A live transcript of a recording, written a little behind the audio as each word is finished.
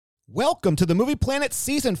Welcome to the Movie Planet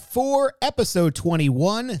Season 4, Episode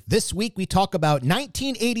 21. This week we talk about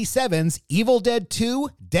 1987's Evil Dead 2,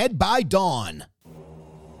 Dead by Dawn.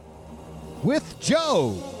 With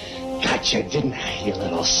Joe. Gotcha, didn't I, you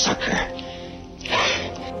little sucker?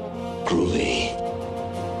 Groovy.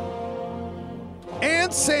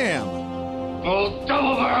 And Sam. Old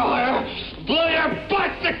double barrel here! Blow your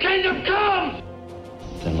butts, the kingdom come!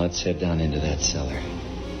 Then let's head down into that cellar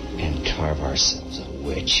and carve ourselves a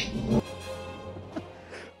witch.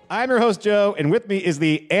 I'm your host, Joe, and with me is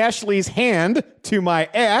the Ashley's hand to my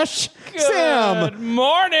Ash, Sam. Good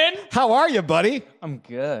morning. How are you, buddy? I'm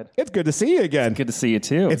good. It's good to see you again. Good to see you,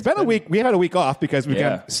 too. It's been a week. We had a week off because we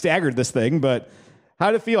kind of staggered this thing, but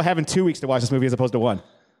how did it feel having 2 weeks to watch this movie as opposed to one?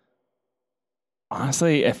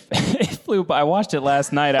 Honestly, it flew by. I watched it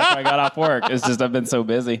last night after I got off work. It's just I've been so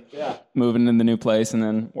busy moving in the new place and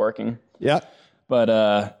then working. Yeah. But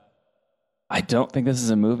I don't think this is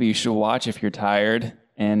a movie you should watch if you're tired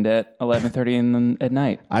and at 11:30 at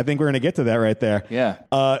night. I think we're going to get to that right there. Yeah.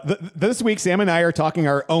 This week, Sam and I are talking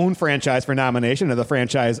our own franchise for nomination of the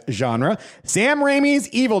franchise genre, Sam Raimi's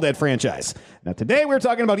Evil Dead franchise. Now, today we're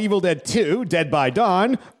talking about Evil Dead 2, Dead by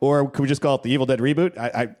Dawn, or could we just call it the Evil Dead reboot?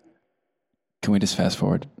 Can we just fast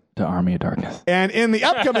forward to Army of Darkness? And in the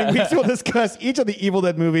upcoming weeks, we'll discuss each of the Evil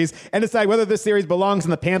Dead movies and decide whether this series belongs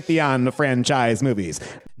in the pantheon of franchise movies.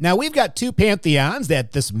 Now, we've got two pantheons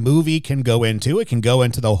that this movie can go into. It can go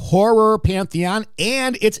into the horror pantheon,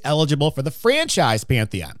 and it's eligible for the franchise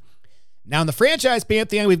pantheon. Now, in the franchise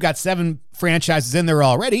pantheon, we've got 7 franchises in there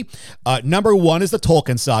already. Number 1 is the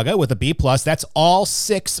Tolkien saga with a B+. That's all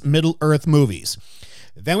 6 Middle-earth movies.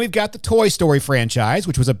 Then we've got the Toy Story franchise,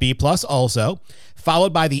 which was a B+ also,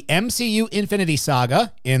 followed by the MCU Infinity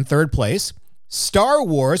Saga in 3rd place, Star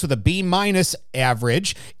Wars with a B-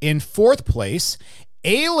 average in 4th place,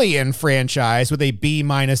 Alien franchise with a B-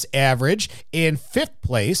 average in 5th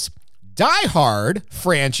place, Die Hard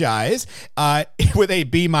franchise with a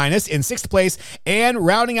B- in 6th place, and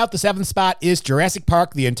rounding out the 7th spot is Jurassic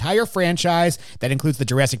Park, the entire franchise that includes the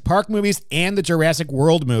Jurassic Park movies and the Jurassic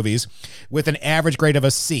World movies with an average grade of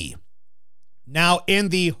a C. Now, in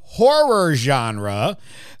the horror genre,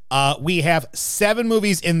 we have 7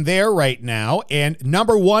 movies in there right now, and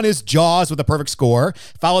number 1 is Jaws with a perfect score,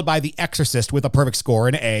 followed by The Exorcist with a perfect score,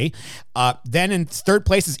 an A. Then in 3rd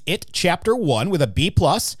place is It Chapter 1 with a B+,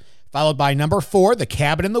 followed by number 4, The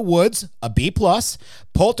Cabin in the Woods, a B+.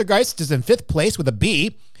 Poltergeist is in 5th place with a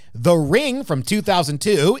B. The Ring from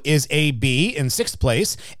 2002 is a B in 6th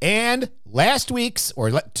place. And last week's,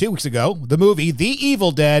 or 2 weeks ago, the movie The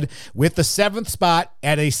Evil Dead with the 7th spot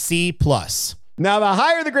at a C+. Now, the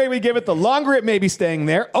higher the grade we give it, the longer it may be staying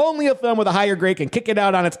there. Only a film with a higher grade can kick it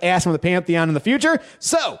out on its ass from the pantheon in the future.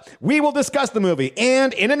 So, we will discuss the movie,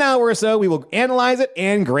 and in an hour or so, we will analyze it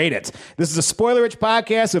and grade it. This is a spoiler-rich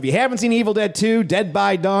podcast, so if you haven't seen Evil Dead 2, Dead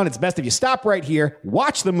by Dawn, it's best if you stop right here,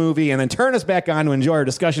 watch the movie, and then turn us back on to enjoy our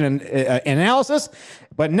discussion and analysis.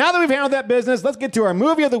 But now that we've handled that business, let's get to our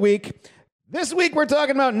movie of the week. This week, we're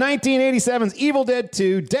talking about 1987's Evil Dead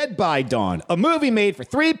 2, Dead by Dawn, a movie made for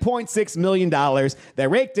 $3.6 million that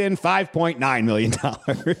raked in $5.9 million.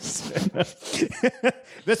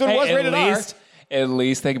 This one was rated R. At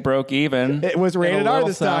least they broke even. It was rated R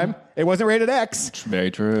this time. It wasn't rated X.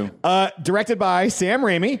 Very true. Directed by Sam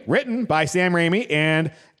Raimi, written by Sam Raimi,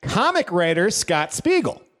 and comic writer Scott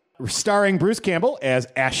Spiegel. Starring Bruce Campbell as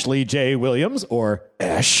Ashley J. Williams, or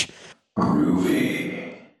Ash. Groovy.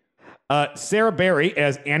 Sarah Berry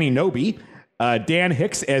as Annie Noby, Dan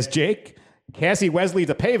Hicks as Jake, Cassie Wesley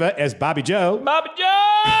DePaiva as Bobby Joe,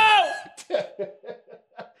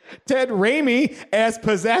 Ted Raimi as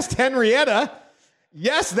Possessed Henrietta.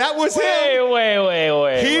 Yes, that was him.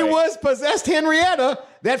 Wait. He was Possessed Henrietta,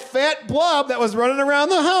 that fat blob that was running around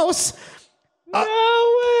the house.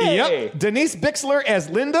 No way. Yep. Denise Bixler as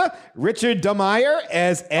Linda, Richard Domeyer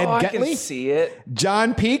as Ed Getley. I can see it.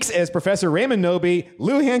 John Peaks as Professor Raymond Noby,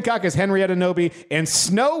 Lou Hancock as Henrietta Noby, and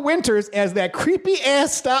Snow Winters as that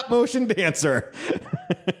creepy-ass stop-motion dancer.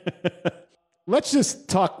 Let's just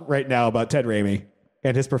talk right now about Ted Raimi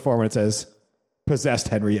and his performance as Possessed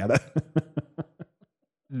Henrietta.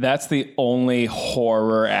 That's the only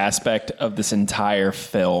horror aspect of this entire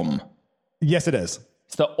film. Yes, it is.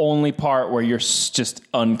 It's the only part where you're just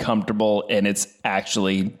uncomfortable and it's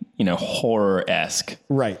actually, horror-esque.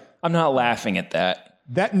 Right. I'm not laughing at that.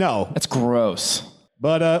 No. That's gross.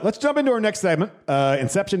 But let's jump into our next segment,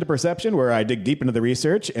 Inception to Perception, where I dig deep into the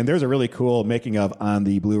research, and there's a really cool making of on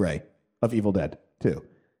the Blu-ray of Evil Dead 2.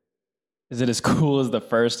 Is it as cool as the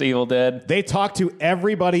first Evil Dead? They talk to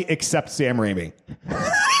everybody except Sam Raimi.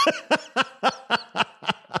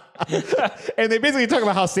 And they basically talk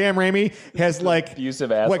about how Sam Raimi has like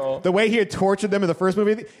abusive asshole. Like the way he had tortured them in the first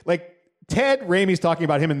movie. Like Ted Raimi's talking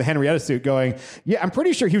about him in the Henrietta suit going, yeah, I'm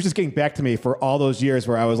pretty sure he was just getting back to me for all those years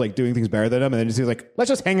where I was like doing things better than him. And then he's like, let's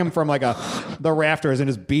just hang him from like the rafters and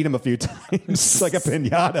just beat him a few times like a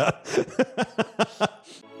pinata.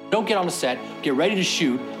 Don't get on the set, get ready to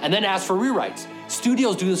shoot, and then ask for rewrites.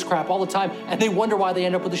 Studios do this crap all the time, and they wonder why they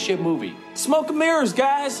end up with a shit movie. Smoke and mirrors,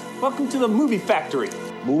 guys. Welcome to the movie factory.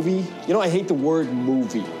 Movie? You know, I hate the word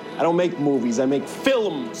movie. I don't make movies, I make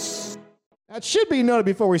films. That should be noted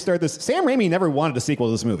before we start this. Sam Raimi never wanted a sequel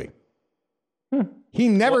to this movie. He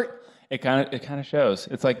never... Well, it kind of shows.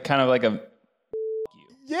 It's like kind of like a...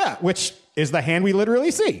 Yeah, which is the hand we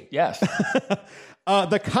literally see. Yes.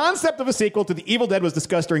 The concept of a sequel to The Evil Dead was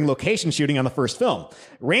discussed during location shooting on the first film.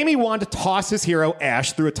 Raimi wanted to toss his hero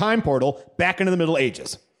Ash through a time portal back into the Middle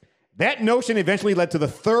Ages. That notion eventually led to the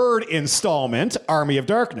third installment, Army of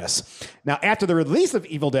Darkness. Now, after the release of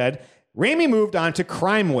Evil Dead, Raimi moved on to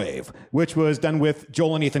Crime Wave, which was done with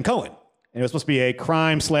Joel and Ethan Coen. And it was supposed to be a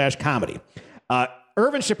crime/comedy.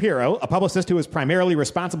 Irvin Shapiro, a publicist who was primarily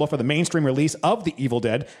responsible for the mainstream release of The Evil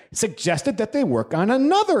Dead, suggested that they work on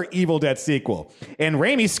another Evil Dead sequel. And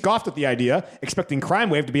Raimi scoffed at the idea, expecting Crime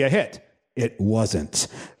Wave to be a hit. It wasn't.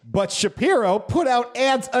 But Shapiro put out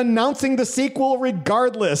ads announcing the sequel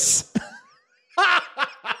regardless.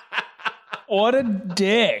 What a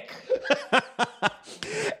dick.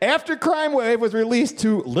 After Crime Wave was released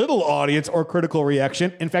to little audience or critical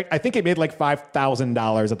reaction, in fact, I think it made like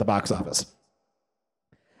 $5,000 at the box office.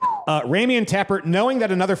 Raimi and Tappert, knowing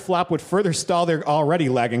that another flop would further stall their already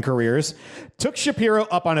lagging careers, took Shapiro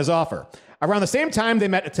up on his offer. Around the same time, they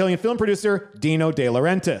met Italian film producer Dino De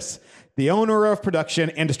Laurentiis, the owner of production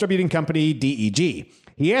and distributing company DEG.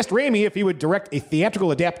 He asked Raimi if he would direct a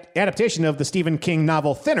theatrical adaptation of the Stephen King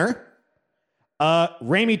novel Thinner.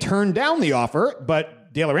 Raimi turned down the offer,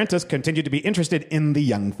 but De Laurentiis continued to be interested in the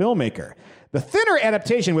young filmmaker. The Thinner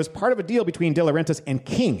adaptation was part of a deal between De Laurentiis and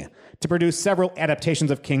King to produce several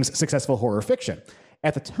adaptations of King's successful horror fiction.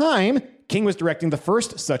 At the time, King was directing the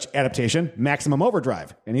first such adaptation, Maximum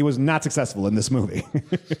Overdrive, and he was not successful in this movie.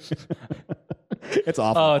 It's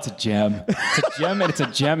awful. Oh, it's a gem. It's a gem, and it's a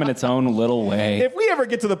gem in its own little way. If we ever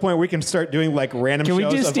get to the point where we can start doing like random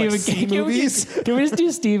shows of like C movies, can we just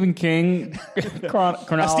do Stephen King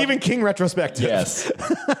chronology? A Stephen King retrospective. Yes.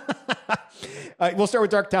 We'll start with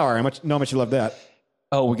Dark Tower. How much you love that?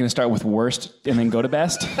 Oh, we're going to start with worst and then go to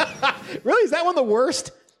best? Really? Is that one the worst?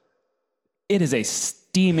 It is a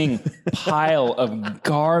steaming pile of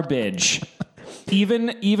garbage. Even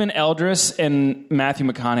Eldris and Matthew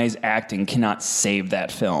McConaughey's acting cannot save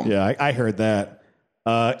that film. Yeah, I heard that.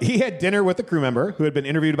 He had dinner with a crew member who had been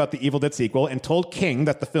interviewed about the Evil Dead sequel and told King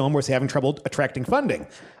that the film was having trouble attracting funding.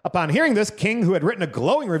 Upon hearing this, King, who had written a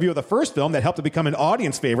glowing review of the first film that helped it become an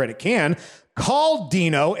audience favorite at Cannes, called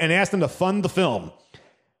Dino and asked him to fund the film.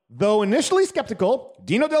 Though initially skeptical,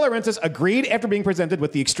 Dino De Laurentiis agreed after being presented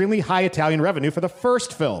with the extremely high Italian revenue for the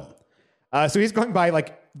first film. So he's going by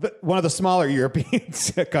like one of the smaller European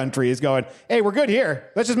countries going, hey, we're good here.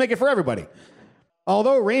 Let's just make it for everybody.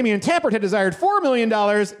 Although Raimi and Tappert had desired $4 million,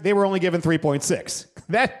 they were only given 3.6.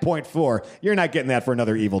 That 0.4, you're not getting that for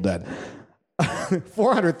another Evil Dead.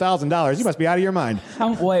 $400,000. You must be out of your mind.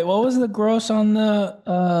 Wait, what was the gross on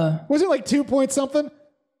the... Was it like 2 point something?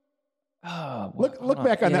 Look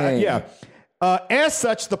back on that. Yeah. As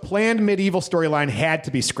such, the planned medieval storyline had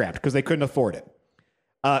to be scrapped because they couldn't afford it.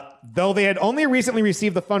 Though they had only recently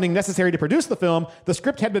received the funding necessary to produce the film, the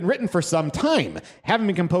script had been written for some time, having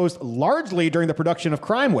been composed largely during the production of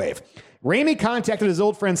Crime Wave. Raimi contacted his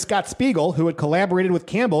old friend Scott Spiegel, who had collaborated with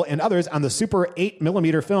Campbell and others on the Super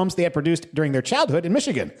 8mm films they had produced during their childhood in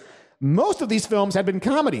Michigan. Most of these films had been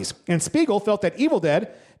comedies, and Spiegel felt that Evil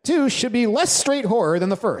Dead 2 should be less straight horror than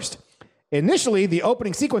the first. Initially, the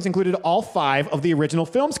opening sequence included all 5 of the original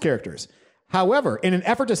film's characters. However, in an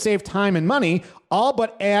effort to save time and money, all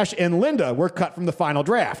but Ash and Linda were cut from the final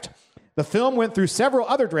draft. The film went through several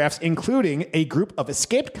other drafts, including a group of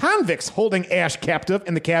escaped convicts holding Ash captive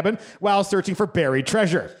in the cabin while searching for buried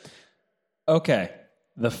treasure. Okay,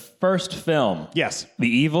 the first film, yes, The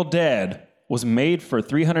Evil Dead, was made for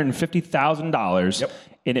 $350,000, yep,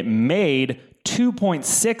 and it made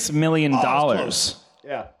 $2.6 million.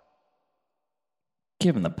 Yeah.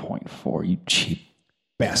 Given the 0.4, you cheap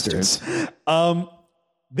bastards.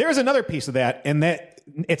 There's another piece of that, and that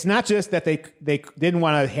it's not just that they didn't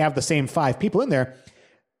want to have the same 5 people in there.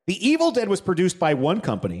 The Evil Dead was produced by one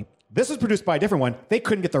company. This was produced by a different one. They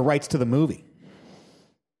couldn't get the rights to the movie.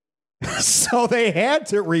 So they had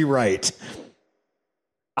to rewrite.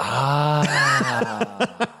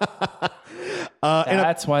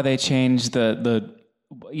 That's why they changed the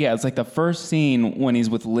it's like the first scene when he's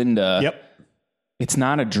with Linda. Yep. It's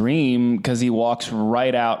not a dream because he walks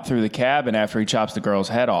right out through the cabin after he chops the girl's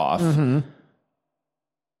head off. Mm-hmm.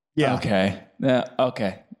 Yeah. Okay.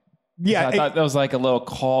 Okay. Yeah. I thought that was like a little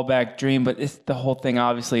callback dream, but it's the whole thing.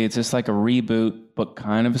 Obviously, it's just like a reboot, but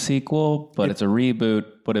kind of a sequel. But it's a reboot,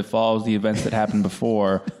 but it follows the events that happened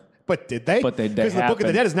before. But did they? But they because the Book of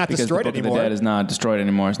the Dead is not destroyed anymore. The Book of the Dead is not destroyed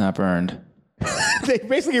anymore. It's not burned. They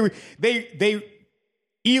basically they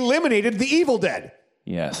eliminated the Evil Dead.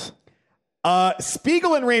 Yes.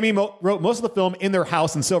 Spiegel and Raimi wrote most of the film in their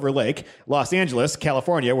house in Silver Lake, Los Angeles,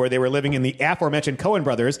 California, where they were living in the aforementioned Coen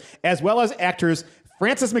brothers, as well as actors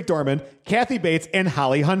Frances McDormand, Kathy Bates, and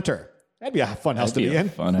Holly Hunter. That'd be a fun house to be in.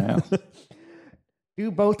 Fun house. Due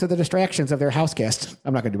both to the distractions of their house guests.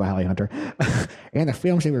 I'm not going to do my Holly Hunter. And the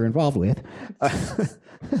films they were involved with.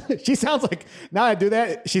 She sounds like, now I do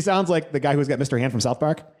that, she sounds like the guy who's got Mr. Hand from South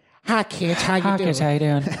Park. Hi, kids. How you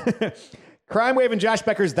doing? Crime Wave and Josh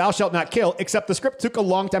Becker's Thou Shalt Not Kill, except the script took a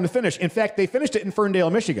long time to finish. In fact, they finished it in Ferndale,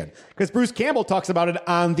 Michigan, because Bruce Campbell talks about it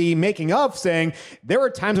on the making of, saying, there were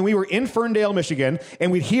times when we were in Ferndale, Michigan,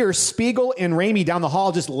 and we'd hear Spiegel and Raimi down the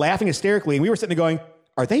hall just laughing hysterically, and we were sitting there going,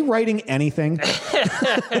 are they writing anything?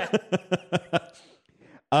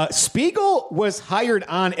 Spiegel was hired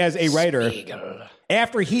on as a writer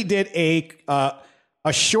after he did a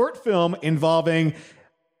short film involving,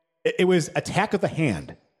 it was Attack of the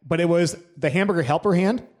Hand. But it was the hamburger helper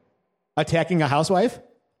hand attacking a housewife.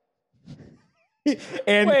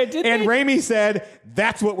 And Raimi said,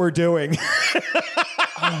 that's what we're doing.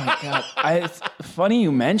 Oh my God. It's funny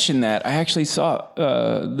you mentioned that. I actually saw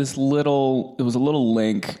it was a little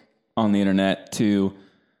link on the internet to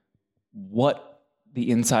what the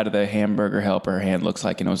inside of the hamburger helper hand looks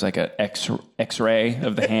like. And it was like an X-ray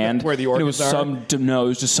of the hand. Where the organs are? It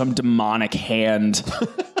was just some demonic hand.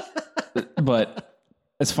 But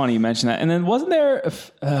it's funny you mentioned that. And then wasn't there,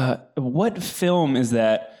 what film is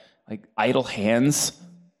that? Like Idle Hands?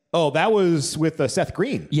 Oh, that was with Seth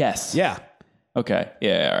Green. Yes. Yeah. Okay.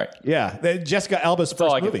 Yeah. All right. Yeah. Jessica Alba's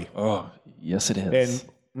first movie. Yes, it is.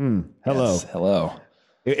 And hello. Yes, hello.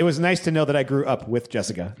 It was nice to know that I grew up with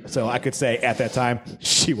Jessica. So I could say at that time,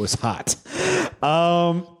 she was hot.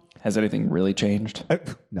 Has anything really changed?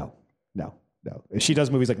 No. She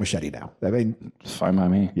does movies like Machete now. I mean, It's fine by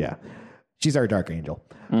me. yeah. She's our dark angel.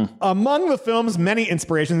 Among the film's many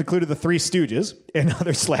inspirations included The Three Stooges and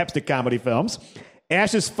other slapstick comedy films.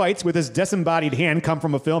 Ash's fights with his disembodied hand come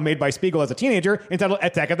from a film made by Spiegel as a teenager entitled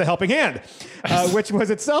Attack of the Helping Hand, which was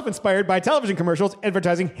itself inspired by television commercials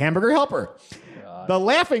advertising Hamburger Helper. The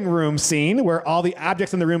laughing room scene, where all the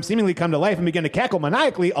objects in the room seemingly come to life and begin to cackle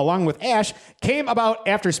maniacally along with Ash, came about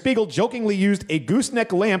after Spiegel jokingly used a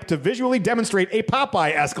gooseneck lamp to visually demonstrate a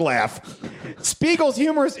Popeye-esque laugh. Spiegel's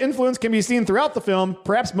humorous influence can be seen throughout the film,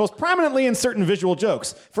 perhaps most prominently in certain visual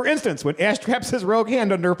jokes. For instance, when Ash traps his rogue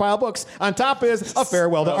hand under a pile of books, on top is a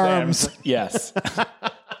farewell to arms. Yes.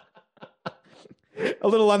 A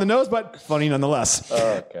little on the nose, but funny nonetheless.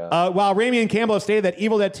 Oh, God. While Raimi and Campbell have stated that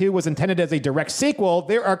Evil Dead 2 was intended as a direct sequel,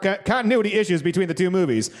 there are continuity issues between the two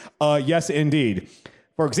movies. Yes, indeed.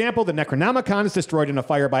 For example, the Necronomicon is destroyed in a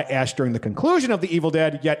fire by Ash during the conclusion of The Evil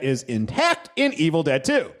Dead, yet is intact in Evil Dead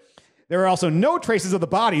 2. There are also no traces of the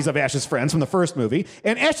bodies of Ash's friends from the first movie,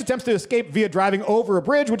 and Ash attempts to escape via driving over a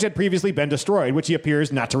bridge which had previously been destroyed, which he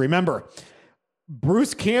appears not to remember.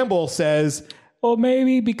 Bruce Campbell says, Or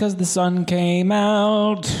maybe because the sun came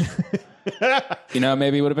out.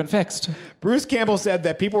 Maybe it would have been fixed. Bruce Campbell said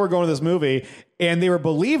that people were going to this movie and they were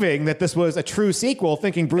believing that this was a true sequel,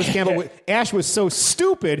 thinking Bruce Campbell, Ash was so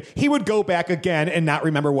stupid, he would go back again and not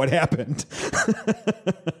remember what happened.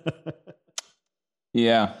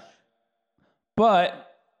 Yeah. But,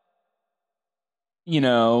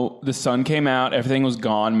 the sun came out, everything was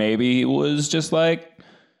gone. Maybe it was just like,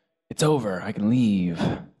 it's over, I can leave.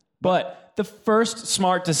 But the first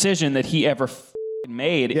smart decision that he ever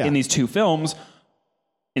made in these two films,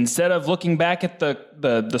 instead of looking back at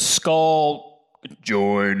the skull,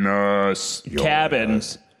 join us, cabin,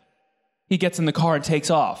 he gets in the car and takes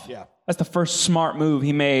off. Yeah. That's the first smart move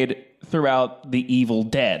he made throughout The Evil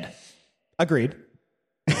Dead. Agreed.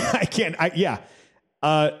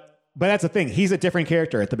 But that's the thing. He's a different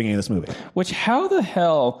character at the beginning of this movie. Which, how the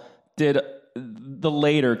hell did the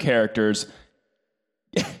later characters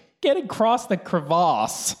get across the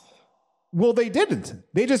crevasse? Well, they didn't.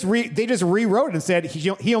 They just rewrote it and said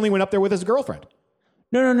he only went up there with his girlfriend.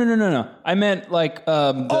 No. I meant like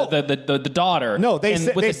the daughter. No, they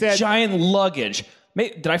said giant luggage.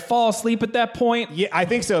 Did I fall asleep at that point? Yeah, I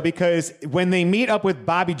think so, because when they meet up with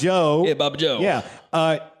Bobby Joe. Yeah, Bobby Joe. Yeah.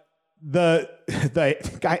 the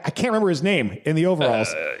guy, I can't remember his name in the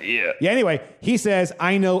overalls. Yeah. Anyway, he says,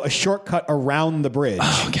 I know a shortcut around the bridge.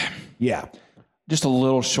 Oh, okay. Yeah. Just a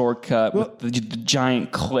little shortcut with the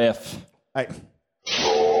giant cliff. I'm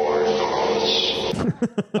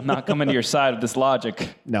not coming to your side with this logic.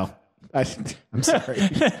 No. I'm sorry.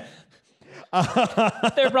 They're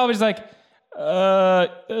probably just like,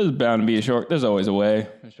 there's bound to be there's always a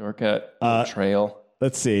shortcut, a trail.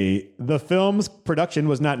 Let's see. The film's production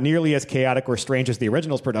was not nearly as chaotic or strange as the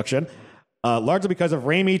original's production, largely because of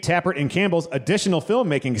Raimi, Tappert, and Campbell's additional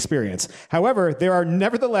filmmaking experience. However, there are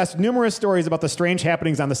nevertheless numerous stories about the strange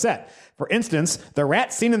happenings on the set. For instance, the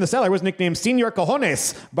rat seen in the cellar was nicknamed Senor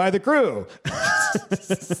Cojones by the crew.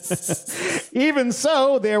 Even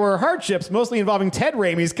so, there were hardships, mostly involving Ted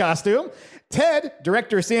Raimi's costume. Ted,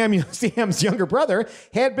 director Sam's younger brother,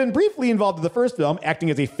 had been briefly involved in the first film, acting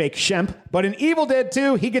as a fake Shemp, but in Evil Dead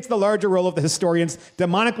 2, he gets the larger role of the historian's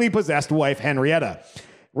demonically possessed wife, Henrietta.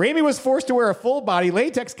 Raimi was forced to wear a full-body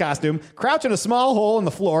latex costume, crouch in a small hole in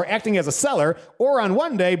the floor, acting as a cellar, or on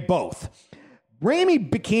one day, both.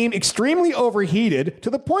 Raimi became extremely overheated to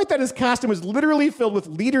the point that his costume was literally filled with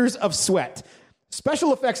liters of sweat.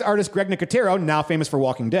 Special effects artist Greg Nicotero, now famous for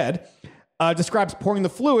Walking Dead, describes pouring the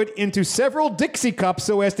fluid into several Dixie cups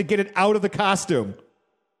so as to get it out of the costume.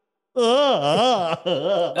 That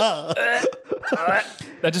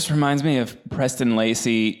just reminds me of Preston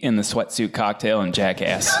Lacey in the sweatsuit cocktail and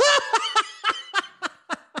Jackass.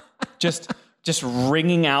 just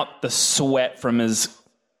wringing out the sweat from his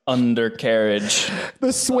undercarriage.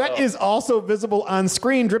 The sweat is also visible on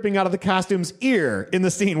screen, dripping out of the costume's ear in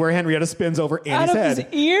the scene where Henrietta spins over Annie's head. Out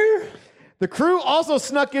of his ear? The crew also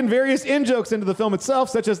snuck in various in-jokes into the film itself,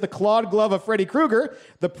 such as the clawed glove of Freddy Krueger,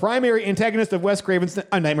 the primary antagonist of Wes Craven's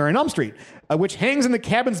Nightmare on Elm Street, which hangs in the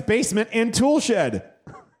cabin's basement and tool shed.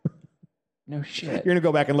 No shit. You're going to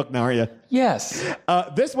go back and look now, are you? Yes.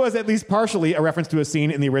 This was at least partially a reference to a scene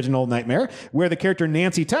in the original Nightmare where the character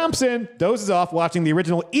Nancy Thompson dozes off watching the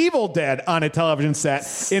original Evil Dead on a television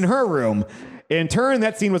set in her room. In turn,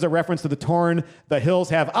 that scene was a reference to the torn The Hills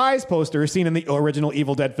Have Eyes poster seen in the original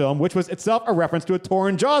Evil Dead film, which was itself a reference to a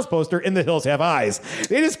torn Jaws poster in The Hills Have Eyes.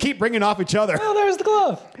 They just keep bringing off each other. Oh, there's the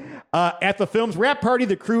glove. At the film's wrap party,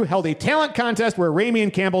 the crew held a talent contest where Raimi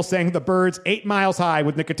and Campbell sang The Birds 8 Miles High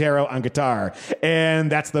with Nicotero on guitar. And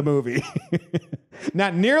that's the movie.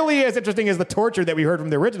 Not nearly as interesting as the torture that we heard from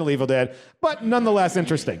the original Evil Dead, but nonetheless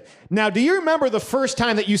interesting. Now, do you remember the first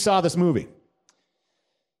time that you saw this movie?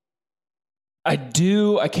 I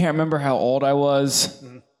do. I can't remember how old I was,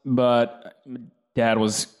 but Dad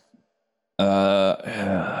was,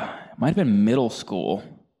 might have been middle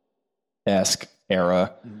school-esque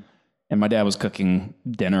era, and my dad was cooking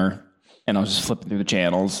dinner, and I was just flipping through the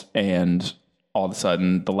channels, and all of a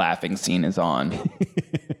sudden, the laughing scene is on,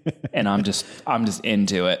 and I'm just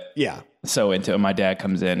into it. Yeah. So into it. My dad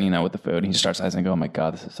comes in, with the food, and he starts asking, "Oh my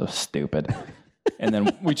God, this is so stupid." And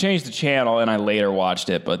then we changed the channel, and I later watched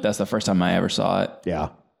it, but that's the first time I ever saw it. Yeah.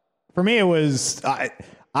 For me, it was...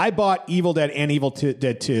 I bought Evil Dead and Evil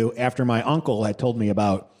Dead 2 after my uncle had told me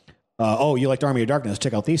about, you liked Army of Darkness,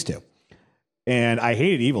 check out these two. And I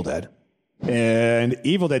hated Evil Dead. And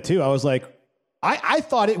Evil Dead 2, I was like, I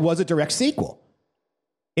thought it was a direct sequel.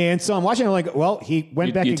 And so I'm watching, I'm like, well, he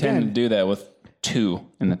went back again. You tend to do that with 2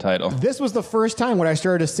 in the title. This was the first time when I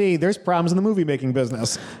started to see there's problems in the movie-making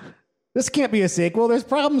business. This can't be a sequel. There's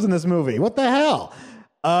problems in this movie. What the hell?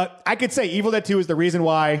 I could say Evil Dead 2 is the reason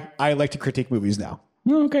why I like to critique movies now.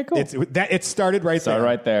 Okay, cool. It started right there.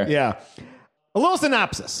 Right there. Yeah. A little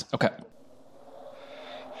synopsis. Okay.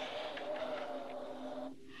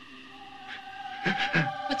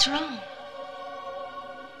 What's wrong?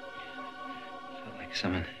 Felt like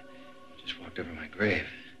someone just walked over my grave.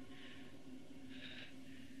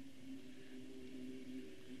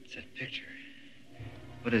 It's that picture.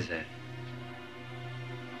 What is that?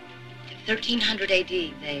 In 1300 AD,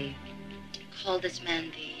 they called this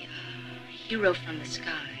man the hero from the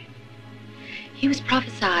sky. He was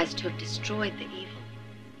prophesied to have destroyed the evil.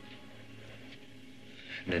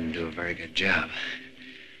 Didn't do a very good job.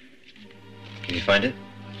 Can you find it?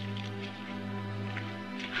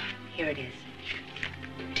 Here it is.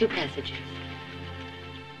 2 passages.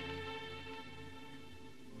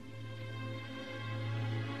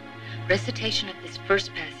 Recitation of this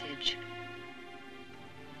first passage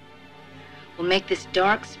will make this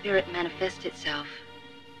dark spirit manifest itself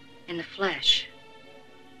in the flesh.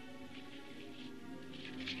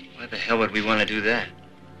 Why the hell would we want to do that?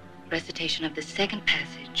 Recitation of the second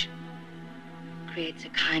passage creates a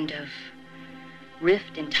kind of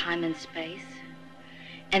rift in time and space,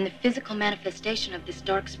 and the physical manifestation of this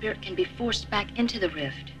dark spirit can be forced back into the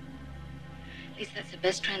rift least that's the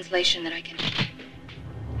best translation that I can...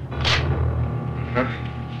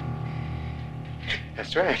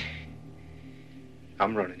 That's right.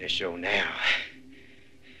 I'm running this show now.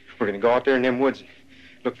 We're gonna go out there in them woods and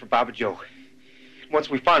look for Baba Joe. Once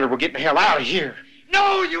we find her, we're getting the hell out of here.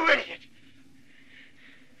 No, you idiot!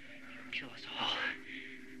 Kill us all.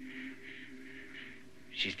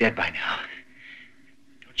 She's dead by now.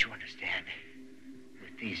 Don't you understand?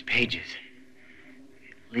 With these pages,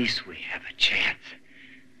 at least we have a chance.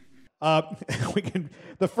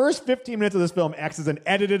 The first 15 minutes of this film acts as an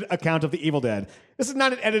edited account of the Evil Dead. This is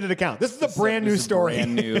not an edited account. This is a brand new story.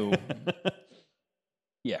 Brand new.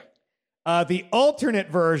 Yeah. The alternate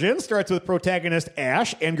version starts with protagonist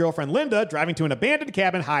Ash and girlfriend Linda driving to an abandoned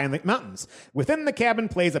cabin high in the mountains. Within the cabin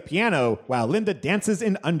plays a piano while Linda dances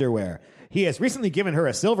in underwear. He has recently given her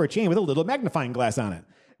a silver chain with a little magnifying glass on it.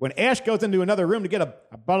 When Ash goes into another room to get a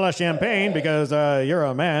bottle of champagne because you're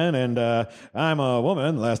a man and I'm a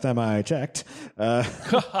woman, last time I checked,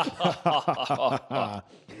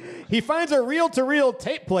 he finds a reel-to-reel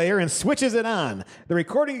tape player and switches it on. The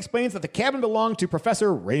recording explains that the cabin belonged to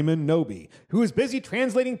Professor Raymond Noby, who is busy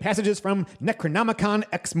translating passages from Necronomicon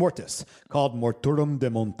Ex Mortis, called Mortuorum de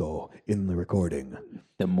Monto in the recording.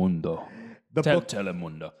 De Mundo.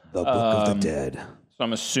 Telemundo. The Book of the Dead. So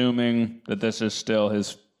I'm assuming that this is still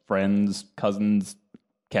his friend's cousin's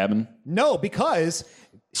cabin? No, because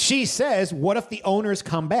she says, what if the owners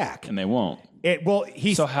come back? And they won't.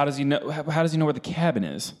 So how does he know? How does he know where the cabin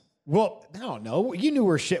is? Well, I don't know. You knew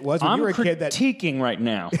where shit was when you were a kid. I'm critiquing right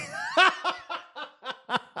now.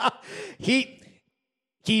 He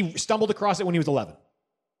stumbled across it when he was 11.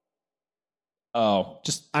 Oh,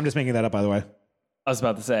 I'm just making that up, by the way. I was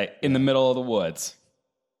about to say, in the middle of the woods.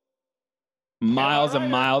 Miles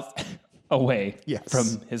and miles away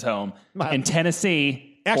from his home in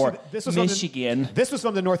Tennessee or Michigan. This was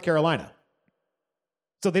filmed in North Carolina.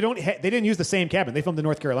 So they didn't use the same cabin. They filmed in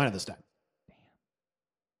North Carolina this time. Damn.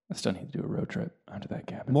 I still need to do a road trip onto that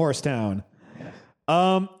cabin. Morristown.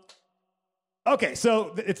 Yes. Okay,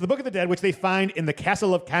 so it's the Book of the Dead, which they find in the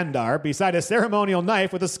Castle of Kandar beside a ceremonial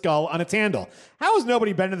knife with a skull on its handle. How has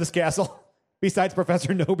nobody been to this castle besides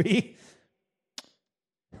Professor Noby?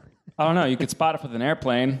 I don't know. You could spot it with an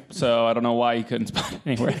airplane, so I don't know why you couldn't spot it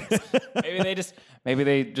anywhere. Maybe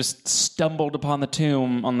they just stumbled upon the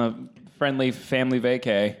tomb on the friendly family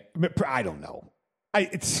vacay. I don't know.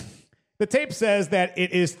 The tape says that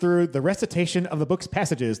it is through the recitation of the book's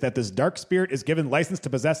passages that this dark spirit is given license to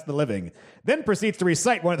possess the living, then proceeds to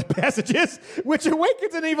recite one of the passages, which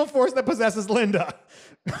awakens an evil force that possesses Linda.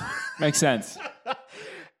 Makes sense.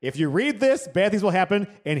 If you read this, bad things will happen,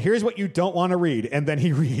 and here's what you don't want to read. And then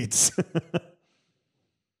he reads.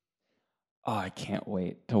 Oh, I can't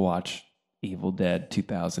wait to watch Evil Dead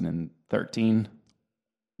 2013.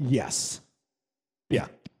 Yes. Yeah.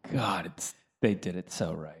 God, they did it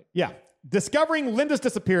so right. Yeah. Discovering Linda's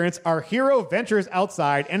disappearance, our hero ventures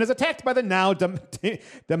outside and is attacked by the now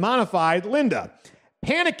demonified Linda.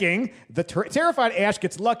 Panicking, the terrified Ash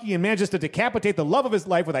gets lucky and manages to decapitate the love of his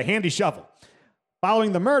life with a handy shovel.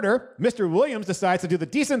 Following the murder, Mr. Williams decides to do the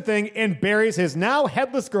decent thing and buries his now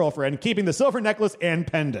headless girlfriend, keeping the silver necklace and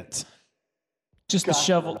pendant. Just the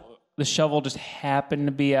shovel. The shovel just happened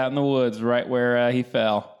to be out in the woods right where he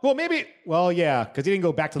fell. Well, yeah, because he didn't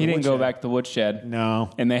go back to the woodshed. He didn't go back to the woodshed.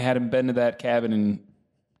 No. And they hadn't been to that cabin in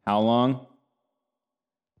how long?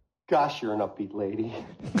 Gosh, you're an upbeat lady.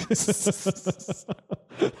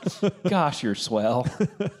 Gosh, you're swell.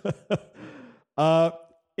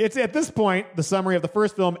 It's at this point, the summary of the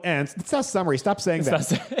first film ends. It's not a summary. Stop saying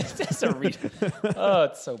that. It's just a read. Oh,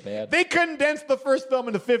 it's so bad. They condensed the first film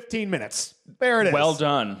into 15 minutes. There it is. Well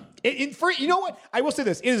done. You know what? I will say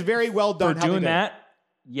this. It is very well done. For doing that,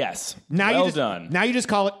 yes. Done. Now you just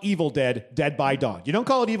call it Evil Dead, Dead by Dawn. You don't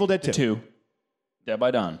call it Evil Dead 2. 2. Dead by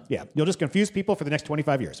Dawn. Yeah. You'll just confuse people for the next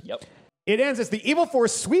 25 years. Yep. It ends as the evil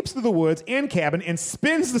force sweeps through the woods and cabin and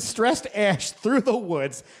spins the stressed Ash through the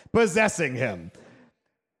woods, possessing him.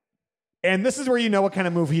 And this is where you know what kind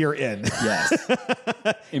of movie you're in. Yes.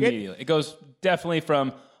 Immediately. It goes definitely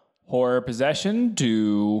from horror possession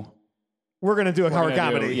to... We're going to do a horror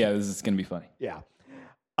comedy. This is going to be funny. Yeah.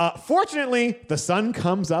 Fortunately, the sun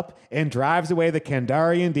comes up and drives away the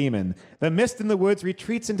Kandarian demon. The mist in the woods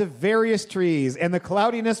retreats into various trees, and the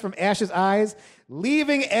cloudiness from Ash's eyes,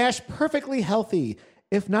 leaving Ash perfectly healthy,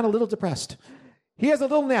 if not a little depressed. He has a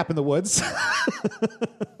little nap in the woods.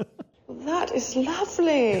 That is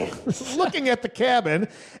lovely. Looking at the cabin,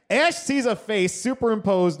 Ash sees a face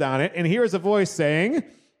superimposed on it and hears a voice saying...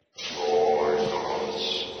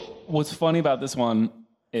 What's funny about this one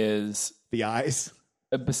is... The eyes.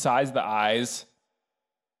 Besides the eyes,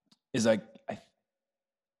 is like...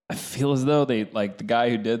 feel as though the guy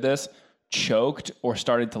who did this choked or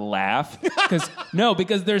started to laugh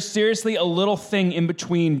because there's seriously a little thing in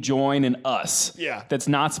between join and us that's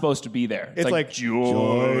not supposed to be there. It's like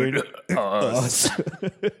join us.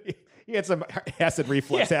 He had some acid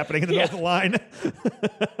reflux happening in the middle of the line.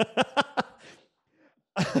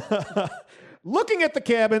 Looking at the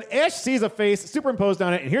cabin, Ash sees a face superimposed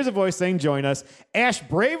on it and hears a voice saying, "Join us." Ash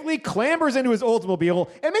bravely clambers into his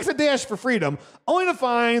Oldsmobile and makes a dash for freedom, only to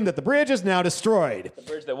find that the bridge is now destroyed. The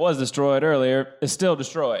bridge that was destroyed earlier is still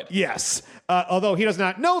destroyed. Yes, although he does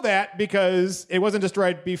not know that because it wasn't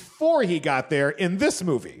destroyed before he got there in this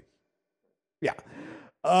movie. Yeah.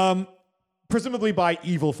 Presumably by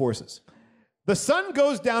evil forces. The sun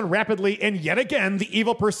goes down rapidly, and yet again, the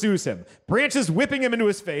evil pursues him. Branches whipping him into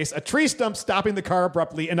his face, a tree stump stopping the car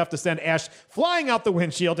abruptly enough to send Ash flying out the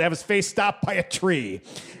windshield to have his face stopped by a tree.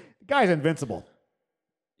 The guy's invincible.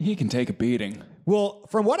 He can take a beating. Well,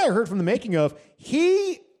 from what I heard from the making of,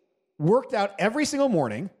 he worked out every single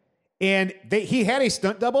morning, and he had a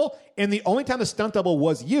stunt double, and the only time the stunt double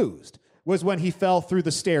was used was when he fell through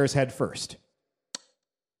the stairs head first.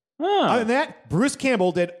 Oh. Other than that, Bruce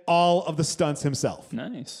Campbell did all of the stunts himself.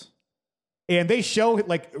 Nice. And they show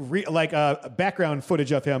background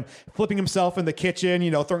footage of him flipping himself in the kitchen,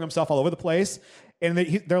 throwing himself all over the place. And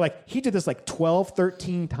they're like, he did this 12,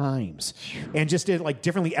 13 times and just did it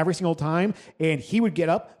differently every single time. And he would get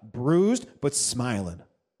up bruised, but smiling.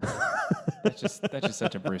 That's just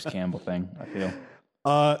such a Bruce Campbell thing, I feel.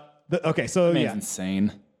 Man's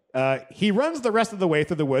insane. He runs the rest of the way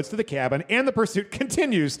through the woods to the cabin, and the pursuit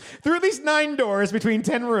continues through at least 9 doors between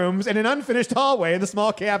 10 rooms and an unfinished hallway in the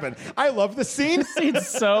small cabin. I love the scene. This scene's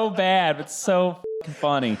so bad, but so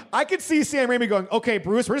funny. I could see Sam Raimi going, "Okay,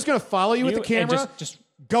 Bruce, we're just going to follow you with the camera. Just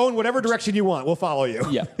go in whatever direction you want. We'll follow you."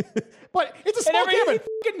 Yeah. But it's a small cabin.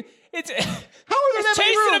 How are there that many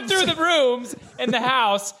chasing rooms? him through the rooms in the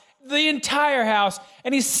house, the entire house,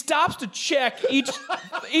 and he stops to check each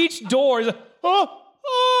door. He's like, oh.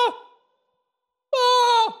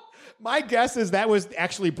 My guess is that was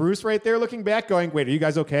actually Bruce right there looking back going, "Wait, are you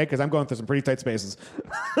guys okay? Because I'm going through some pretty tight spaces."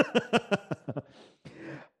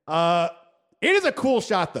 It is a cool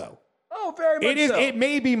shot, though. Oh, very much so. It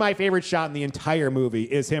may be my favorite shot in the entire movie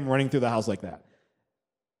is him running through the house like that.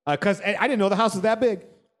 Because I didn't know the house was that big.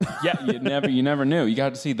 Yeah, you never knew. You got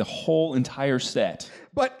to see the whole entire set.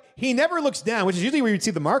 But he never looks down, which is usually where you'd see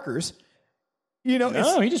the markers.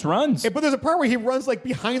 No, he just runs. But there's a part where he runs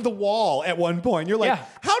behind the wall at one point. You're like,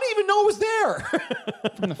 how do you even know it was there?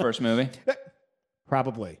 From the first movie.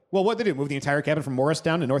 Probably. Well, what did they do? Move the entire cabin from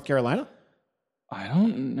Morristown to North Carolina? I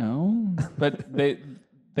don't know. But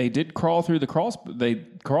they did crawl through they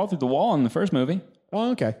crawled through the wall in the first movie.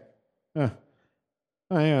 Oh, okay. I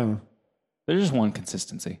am. There's just one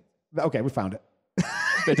consistency. Okay, we found it.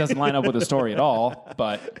 It doesn't line up with the story at all,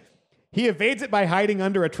 but... He evades it by hiding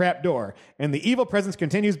under a trap door, and the evil presence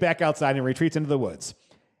continues back outside and retreats into the woods.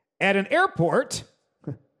 At an airport,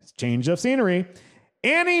 change of scenery,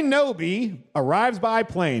 Annie Knowby arrives by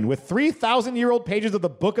plane with 3,000-year-old pages of the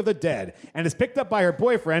Book of the Dead and is picked up by her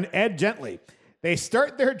boyfriend, Ed Gently. They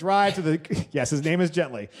start their drive to the... Yes, his name is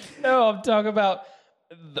Gently. No, I'm talking about...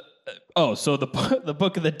 so the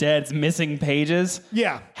Book of the Dead's missing pages?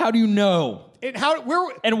 Yeah. How do you know?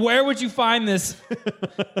 Where would you find this?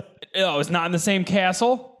 It's not in the same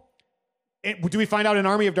castle? Do we find out in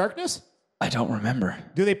Army of Darkness? I don't remember.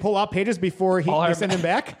 Do they pull out pages before they send him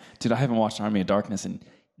back? Dude, I haven't watched Army of Darkness in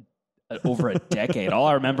over a decade. All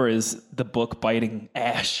I remember is the book biting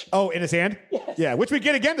Ash. Oh, in his hand? Yes. Yeah, which we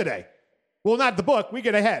get again today. Well, not the book. We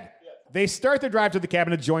get a head. Yes. They start their drive to the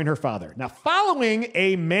cabin to join her father. Now, following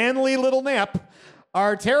a manly little nap,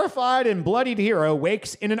 our terrified and bloodied hero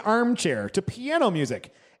wakes in an armchair to piano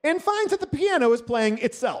music and finds that the piano is playing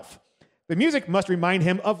itself. The music must remind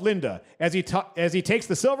him of Linda as he takes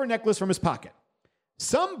the silver necklace from his pocket.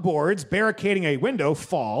 Some boards barricading a window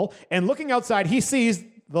fall, and looking outside, he sees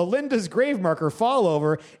the Linda's grave marker fall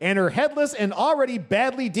over and her headless and already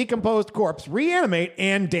badly decomposed corpse reanimate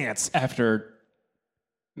and dance. After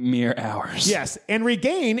mere hours. Yes, and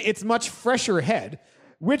regain its much fresher head,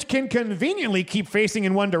 which can conveniently keep facing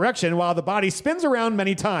in one direction while the body spins around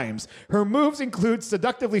many times. Her moves include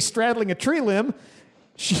seductively straddling a tree limb.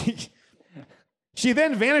 She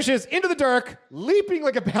then vanishes into the dark, leaping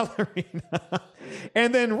like a ballerina,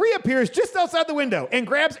 and then reappears just outside the window and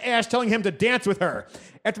grabs Ash, telling him to dance with her.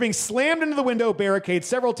 After being slammed into the window barricade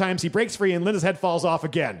several times, he breaks free and Linda's head falls off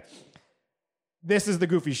again. This is the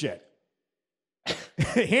goofy shit.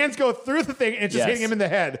 Hands go through the thing and it's just hitting him in the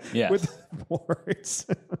head with boards.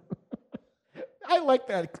 I like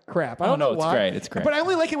that crap. I Oh, don't no, know it's why. great. It's great. But I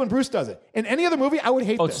only like it when Bruce does it. In any other movie, I would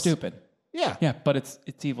hate Oh, this. it's stupid. Yeah. Yeah, but it's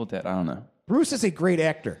Evil Dead. I don't know. Bruce is a great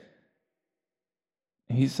actor.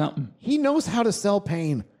 He's something. He knows how to sell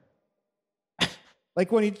pain.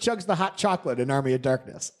 Like when he chugs the hot chocolate in Army of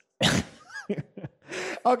Darkness.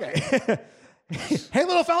 Okay. Hey,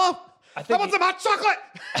 little fellow. How about some hot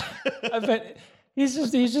chocolate? I bet he's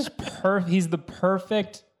the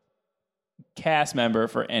perfect cast member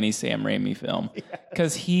for any Sam Raimi film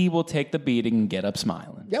because he will take the beating and get up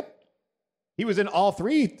smiling. Yep. He was in all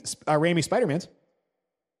 3 Raimi Spider-Mans.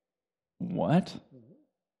 What?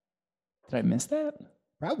 Did I miss that?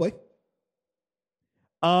 Probably.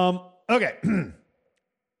 Okay.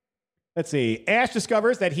 Let's see. Ash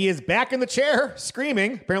discovers that he is back in the chair,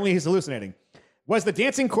 screaming. Apparently he's hallucinating. Was the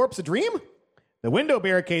dancing corpse a dream? The window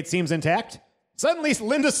barricade seems intact. Suddenly,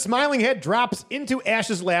 Linda's smiling head drops into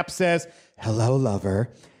Ash's lap, says, "Hello,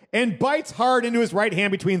 lover," and bites hard into his right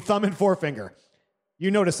hand between thumb and forefinger.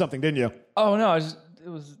 You noticed something, didn't you? Oh, no. It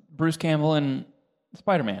was Bruce Campbell and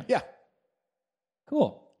Spider-Man. Yeah.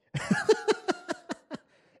 Cool.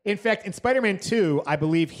 In fact, in Spider-Man 2, I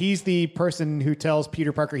believe he's the person who tells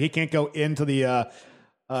Peter Parker he can't go into the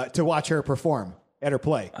to watch her perform at her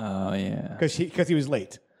play. Oh, yeah. Because he was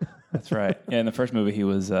late. That's right. Yeah, in the first movie, he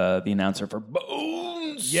was the announcer for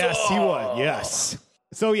Bones. Yes, he was. Yes.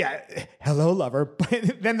 So, yeah, hello, lover.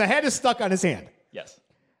 But then the head is stuck on his hand. Yes.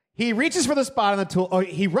 He reaches for the spot on the tool. Oh,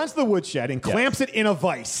 he runs to the woodshed and clamps it in a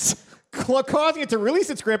vise, causing it to release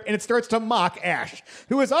its grip, and it starts to mock Ash,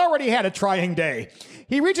 who has already had a trying day.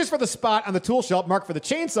 He reaches for the spot on the tool shelf marked for the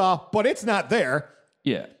chainsaw, but it's not there.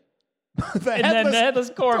 Yeah. Then the headless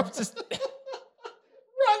corpse just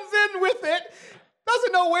runs in with it,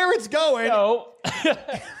 doesn't know where it's going. No.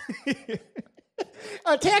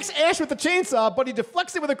 Attacks Ash with the chainsaw, but he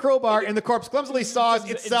deflects it with a crowbar, and the corpse clumsily saws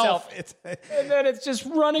itself. And then it's just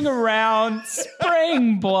running around,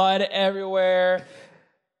 spraying blood everywhere.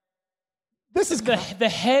 This is the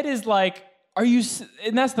head is like, are you?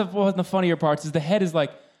 And that's one of the funnier parts is the head is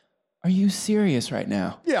like, are you serious right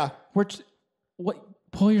now? Yeah. What?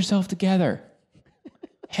 Pull yourself together.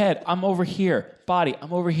 Head, I'm over here. Body,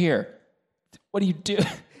 I'm over here. What do you do?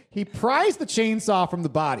 He pries the chainsaw from the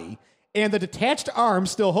body and the detached arm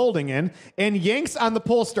still holding in and yanks on the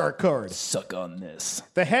pull start cord. Suck on this.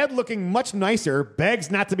 The head, looking much nicer,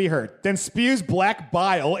 begs not to be hurt, then spews black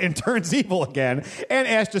bile and turns evil again, and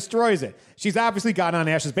Ash destroys it. She's obviously gotten on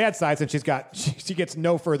Ash's bad side since she gets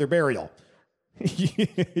no further burial.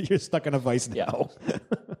 You're stuck in a vice now. Yeah.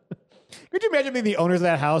 Could you imagine being the owners of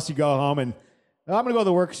that house? You go home and, I'm going to go to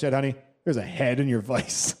the work shed, honey. There's a head in your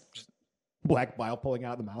vice. Black bile pulling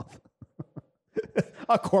out of the mouth.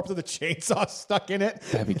 A corpse with a chainsaw stuck in it.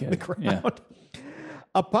 That'd be good. In the ground. Yeah.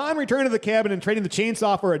 Upon return to the cabin and trading the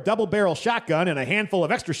chainsaw for a double-barrel shotgun and a handful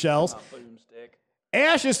of extra shells,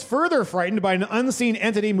 Ash is further frightened by an unseen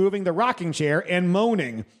entity moving the rocking chair and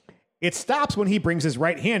moaning. It stops when he brings his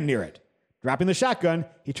right hand near it. Dropping the shotgun,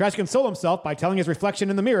 he tries to console himself by telling his reflection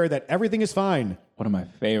in the mirror that everything is fine. One of my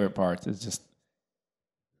favorite parts is just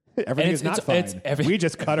everything is not fine. We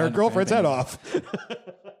just cut our girlfriend's head off.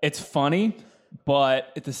 It's funny,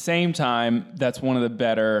 but at the same time, that's one of the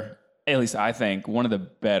better, at least I think, one of the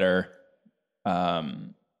better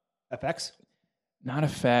effects? Not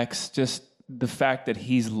effects, just the fact that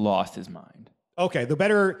he's lost his mind. Okay, the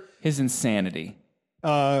better... His insanity.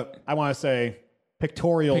 I want to say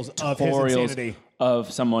pictorials of his insanity.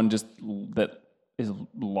 Of someone just that is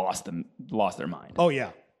lost their mind. Oh,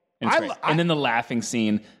 yeah. And then the laughing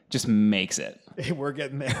scene just makes it. We're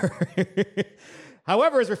getting there.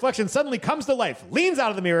 However, his reflection suddenly comes to life, leans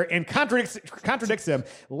out of the mirror, and contradicts him,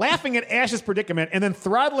 laughing at Ash's predicament and then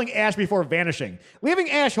throttling Ash before vanishing,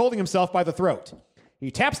 leaving Ash holding himself by the throat.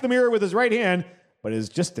 He taps the mirror with his right hand, but is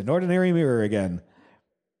just an ordinary mirror again.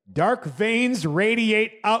 Dark veins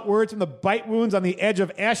radiate outwards from the bite wounds on the edge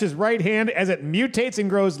of Ash's right hand as it mutates and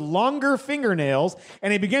grows longer fingernails,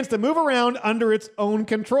 and it begins to move around under its own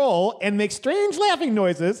control and make strange laughing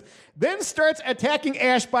noises, then starts attacking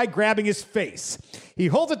Ash by grabbing his face. He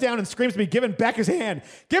holds it down and screams to be given back his hand.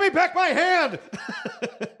 Give me back my hand!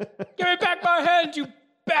 Give me back my hand, you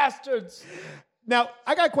bastards! Now,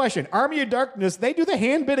 I got a question. Army of Darkness, they do the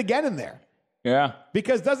hand bit again in there. Yeah.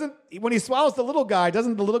 Because when he swallows the little guy,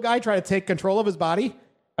 doesn't the little guy try to take control of his body?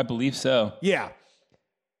 I believe so. Yeah.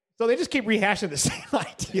 So they just keep rehashing the same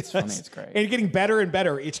ideas. It's funny. It's great. And getting better and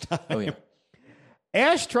better each time. Oh, yeah.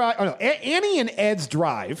 Annie and Ed's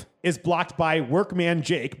drive is blocked by Workman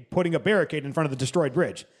Jake putting a barricade in front of the destroyed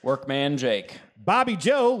bridge. Workman Jake. Bobby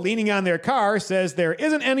Joe, leaning on their car, says there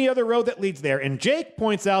isn't any other road that leads there, and Jake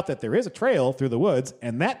points out that there is a trail through the woods,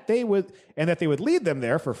 and that they would lead them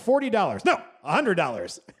there for $40. No,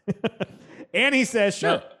 $100. Annie says,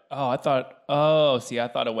 sure. No. I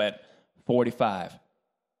thought it went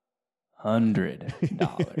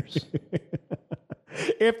 $4,500.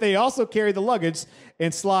 If they also carry the luggage,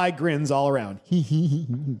 and Sly grins all around.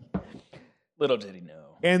 Little did he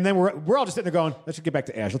know. And then we're all just sitting there going, let's just get back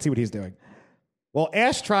to Ash. Let's see what he's doing. Well,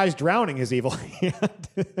 Ash tries drowning his evil hand.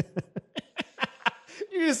 You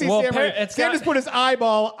just see Sam just put his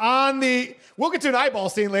eyeball on the... We'll get to an eyeball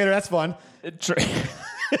scene later. That's fun.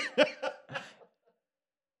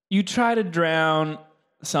 You try to drown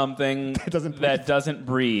something that doesn't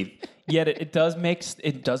breathe. Yet it does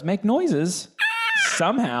make noises.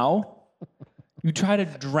 Somehow, you try to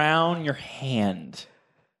drown your hand.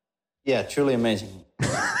 Yeah, truly amazing.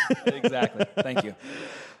 Exactly. Thank you.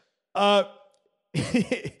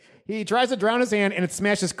 He tries to drown his hand, and it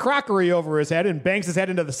smashes crockery over his head and bangs his head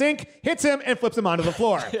into the sink, hits him, and flips him onto the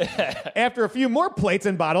floor. After a few more plates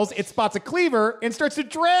and bottles, it spots a cleaver and starts to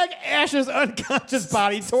drag Ash's unconscious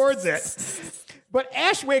body towards it. But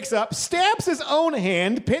Ash wakes up, stabs his own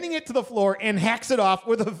hand, pinning it to the floor, and hacks it off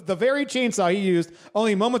with the very chainsaw he used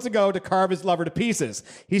only moments ago to carve his lover to pieces.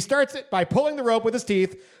 He starts it by pulling the rope with his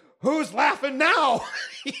teeth. Who's laughing now?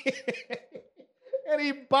 And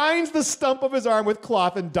he binds the stump of his arm with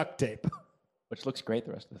cloth and duct tape. Which looks great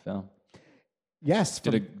the rest of the film. Yes.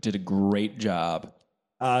 Did a great job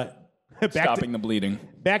stopping the bleeding.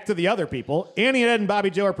 Back to the other people. Annie, Ed, and Bobby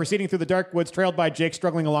Joe are proceeding through the dark woods, trailed by Jake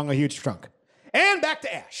struggling along a huge trunk. And back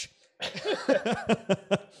to Ash.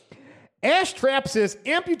 Ash traps his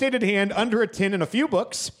amputated hand under a tin and a few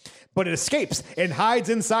books, but it escapes and hides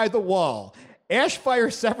inside the wall. Ash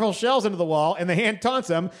fires several shells into the wall, and the hand taunts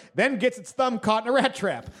him, then gets its thumb caught in a rat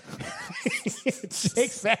trap. It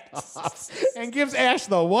shakes that off and gives Ash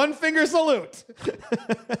the one-finger salute.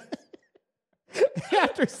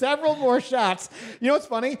 After several more shots, you know what's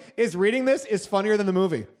funny? Is reading this is funnier than the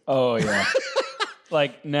movie. Oh, yeah.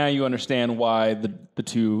 Like, now you understand why the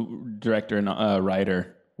two director and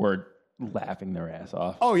writer were laughing their ass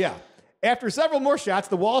off. Oh, yeah. After several more shots,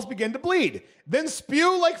 the walls begin to bleed, then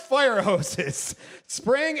spew like fire hoses,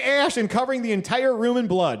 spraying Ash and covering the entire room in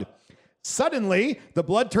blood. Suddenly, the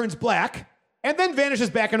blood turns black and then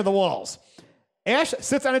vanishes back into the walls. Ash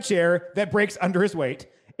sits on a chair that breaks under his weight.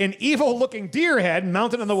 An evil-looking deer head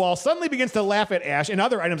mounted on the wall suddenly begins to laugh at Ash, and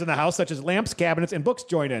other items in the house, such as lamps, cabinets, and books,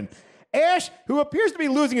 join in. Ash, who appears to be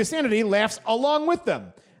losing his sanity, laughs along with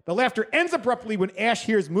them. The laughter ends abruptly when Ash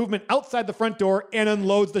hears movement outside the front door and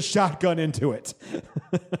unloads the shotgun into it.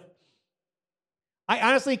 I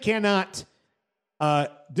honestly cannot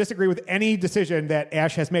disagree with any decision that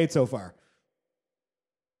Ash has made so far.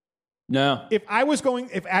 No. If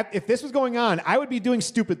this was going on, I would be doing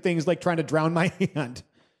stupid things like trying to drown my hand.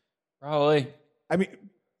 Probably. I mean,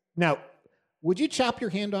 now, would you chop your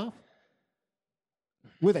hand off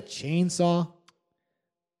with a chainsaw?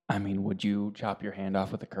 I mean, would you chop your hand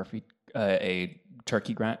off with a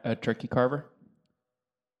turkey carver?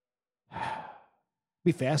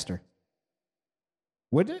 Be faster.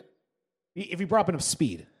 Wouldn't it? If you brought up enough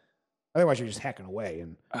speed. Otherwise, you're just hacking away.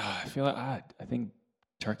 And I feel like I think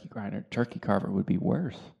turkey carver would be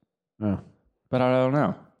worse. Oh. But I don't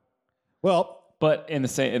know. Well, but in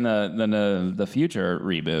the future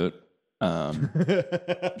reboot,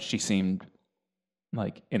 she seemed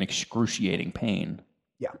like in excruciating pain.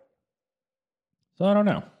 Yeah. So I don't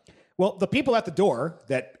know. Well, the people at the door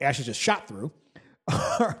that Ash has just shot through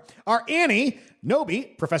are Annie,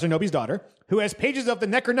 Nobi, Professor Nobi's daughter, who has pages of the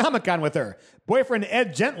Necronomicon with her, boyfriend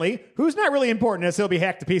Ed Gently, who's not really important as he'll be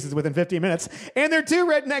hacked to pieces within 15 minutes, and their two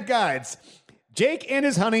redneck guides, Jake and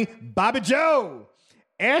his honey, Bobby Joe.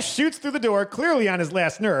 Ash shoots through the door, clearly on his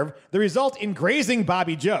last nerve, the result in grazing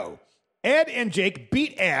Bobby Joe. Ed and Jake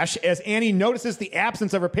beat Ash as Annie notices the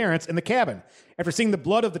absence of her parents in the cabin. After seeing the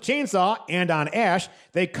blood of the chainsaw and on Ash,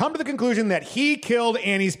 they come to the conclusion that he killed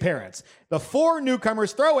Annie's parents. The four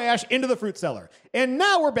newcomers throw Ash into the fruit cellar. And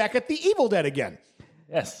now we're back at the Evil Dead again.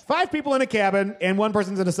 Yes. 5 people in a cabin and 1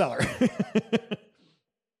 person's in a cellar.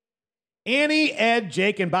 Annie, Ed,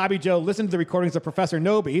 Jake, and Bobby Joe listen to the recordings of Professor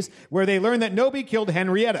Nobi's, where they learn that Nobi killed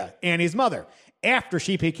Henrietta, Annie's mother, after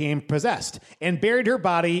she became possessed, and buried her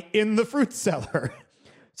body in the fruit cellar.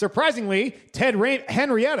 Surprisingly,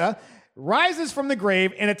 Henrietta rises from the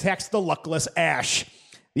grave and attacks the luckless Ash.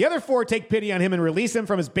 The other 4 take pity on him and release him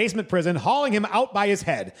from his basement prison, hauling him out by his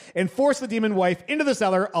head, and force the demon wife into the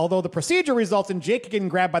cellar, although the procedure results in Jake getting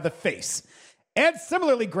grabbed by the face. Ed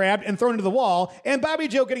similarly grabbed and thrown into the wall, and Bobby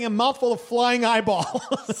Joe getting a mouthful of flying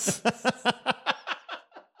eyeballs.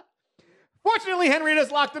 Fortunately,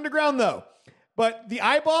 Henrietta's locked underground, though. But the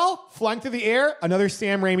eyeball flying through the air, another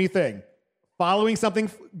Sam Raimi thing. Following something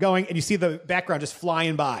going, and you see the background just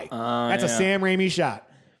flying by. That's a Sam Raimi shot.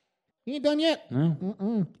 He ain't done yet.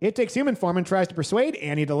 No. It takes human form and tries to persuade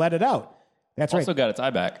Annie to let it out. That's right. Also got its eye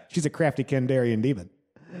back. She's a crafty Kandarian demon.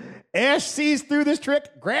 Ash sees through this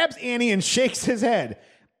trick, grabs Annie, and shakes his head.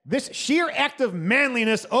 This sheer act of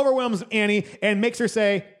manliness overwhelms Annie and makes her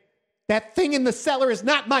say, "That thing in the cellar is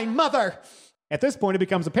not my mother." At this point, it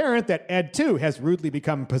becomes apparent that Ed, too, has rudely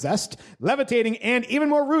become possessed, levitating, and even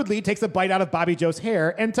more rudely takes a bite out of Bobby Joe's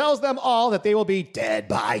hair and tells them all that they will be dead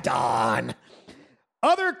by dawn.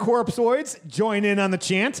 Other corpseoids join in on the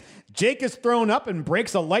chant. Jake is thrown up and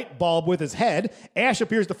breaks a light bulb with his head. Ash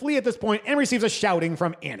appears to flee at this point and receives a shouting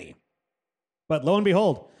from Annie. But lo and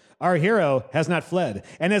behold, our hero has not fled,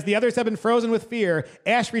 and as the others have been frozen with fear,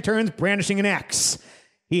 Ash returns brandishing an axe.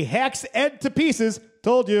 He hacks Ed to pieces,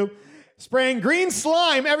 told you, spraying green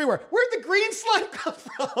slime everywhere. Where'd the green slime come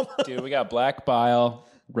from? Dude, we got black bile,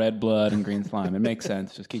 red blood, and green slime. It makes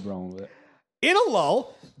sense. Just keep rolling with it. In a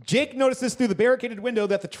lull, Jake notices through the barricaded window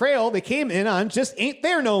that the trail they came in on just ain't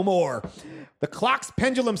there no more. The clock's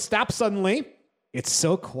pendulum stops suddenly. It's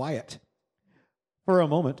so quiet. For a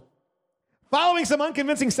moment. Following some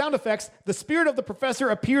unconvincing sound effects, the spirit of the professor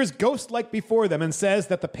appears ghost-like before them and says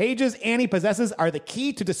that the pages Annie possesses are the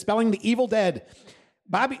key to dispelling the evil dead.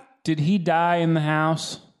 Bobby... Did he die in the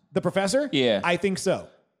house? The professor? Yeah. I think so.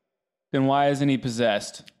 Then why isn't he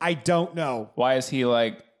possessed? I don't know. Why is he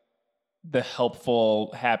like the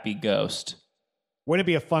helpful, happy ghost? Wouldn't it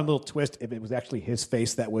be a fun little twist if it was actually his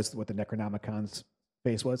face that was what the Necronomicon's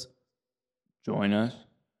face was? Join us.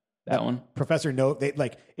 That one? Professor No,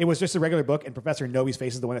 it was just a regular book, and Professor Novi's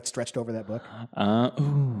face is the one that stretched over that book.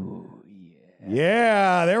 Ooh, yeah.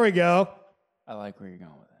 Yeah, there we go. I like where you're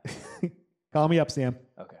going with that. Call me up, Sam.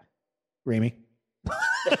 Okay. Raimi.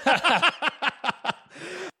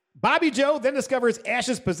 Bobby Joe then discovers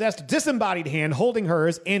Ash's possessed disembodied hand holding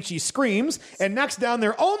hers, and she screams and knocks down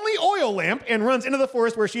their only oil lamp and runs into the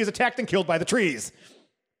forest where she is attacked and killed by the trees.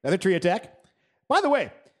 Another tree attack. By the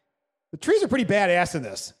way, the trees are pretty badass in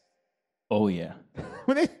this. Oh, yeah.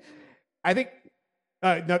 I think...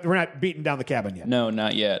 no, we're not beating down the cabin yet. No,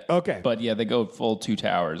 not yet. Okay. But yeah, they go full 2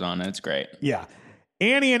 towers on it. It's great. Yeah.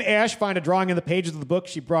 Annie and Ash find a drawing in the pages of the book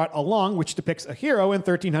she brought along, which depicts a hero in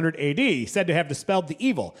 1300 AD, said to have dispelled the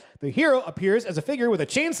evil. The hero appears as a figure with a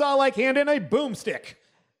chainsaw-like hand and a boomstick.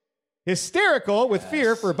 Hysterical with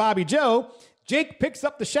fear for Bobby Joe, Jake picks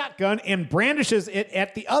up the shotgun and brandishes it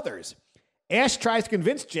at the others. Ash tries to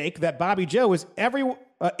convince Jake that Bobby Joe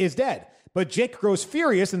is dead, but Jake grows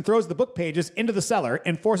furious and throws the book pages into the cellar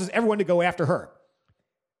and forces everyone to go after her.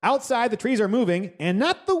 Outside, the trees are moving, and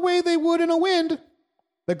not the way they would in a wind.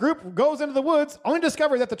 The group goes into the woods, only to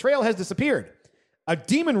discover that the trail has disappeared. A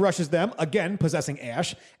demon rushes them, again possessing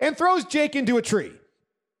Ash, and throws Jake into a tree.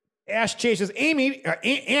 Ash chases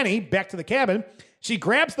Annie back to the cabin. She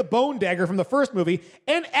grabs the bone dagger from the first movie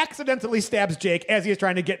and accidentally stabs Jake as he is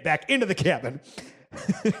trying to get back into the cabin.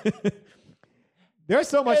 There's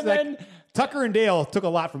so much that Tucker and Dale took a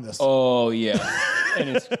lot from this. Oh, yeah. And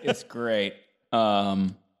it's great.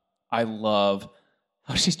 I love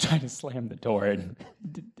how she's trying to slam the door, and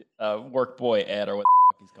work boy Ed, or what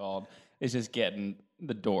the fuck he's called, is just getting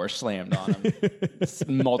the door slammed on him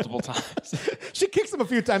multiple times. She kicks him a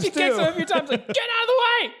few times, like, get out of the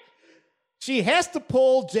way! She has to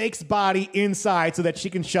pull Jake's body inside so that she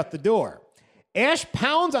can shut the door. Ash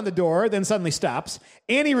pounds on the door, then suddenly stops.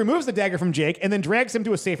 Annie removes the dagger from Jake and then drags him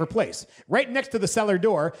to a safer place, right next to the cellar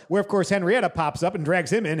door, where, of course, Henrietta pops up and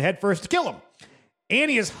drags him in headfirst to kill him.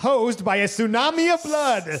 Annie is hosed by a tsunami of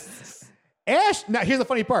blood. Ash, now here's the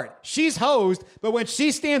funny part. She's hosed, but when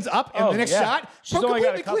she stands up in the next shot, she's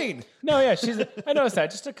completely clean. No, yeah, I noticed that.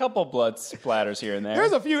 Just a couple blood splatters here and there.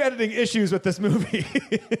 There's a few editing issues with this movie.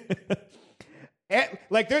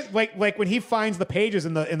 Like when he finds the pages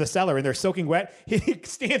in the cellar and they're soaking wet, he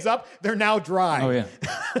stands up, they're now dry. Oh, yeah.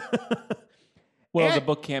 Well, the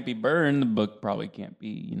book can't be burned. The book probably can't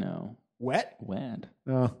be, wet.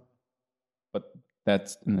 Oh. But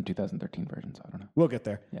that's in the 2013 version, so I don't know. We'll get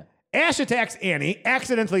there. Yeah. Ash attacks Annie,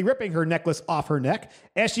 accidentally ripping her necklace off her neck.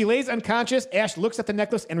 As she lays unconscious, Ash looks at the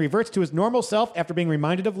necklace and reverts to his normal self after being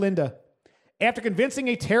reminded of Linda. After convincing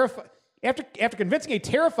a terrified... After convincing a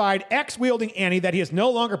terrified, axe-wielding Annie that he is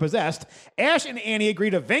no longer possessed, Ash and Annie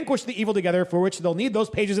agree to vanquish the evil together, for which they'll need those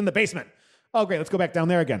pages in the basement. Oh, great. Let's go back down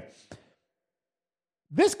there again.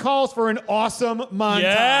 This calls for an awesome montage.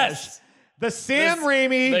 Yes! The Sam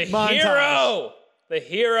Raimi montage. The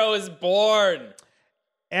hero is born.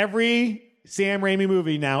 Every Sam Raimi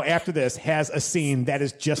movie now, after this, has a scene that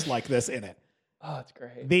is just like this in it. Oh, it's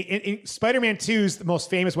great. Spider-Man 2 is the most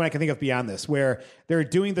famous one I can think of beyond this, where they're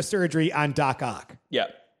doing the surgery on Doc Ock. Yeah.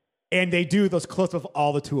 And they do those close-ups of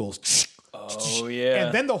all the tools. Oh, yeah.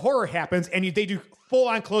 And then the horror happens, and they do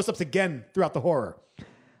full-on close-ups again throughout the horror.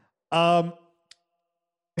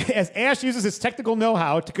 As Ash uses his technical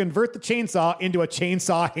know-how to convert the chainsaw into a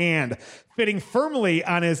chainsaw hand, fitting firmly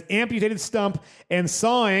on his amputated stump and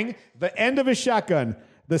sawing the end of his shotgun.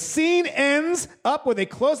 The scene ends up with a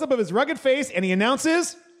close-up of his rugged face, and he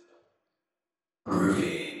announces,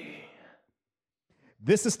 "Groovy."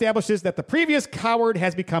 This establishes that the previous coward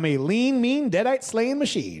has become a lean, mean, deadite-slaying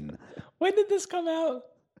machine. When did this come out?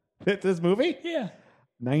 This movie? Yeah.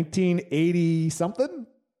 1980-something?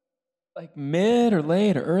 Like mid or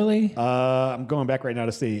late or early? I'm going back right now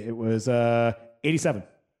to see. It was 87.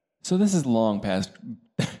 So this is long past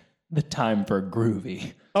the time for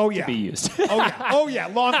groovy to be used. Oh yeah,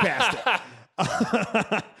 long past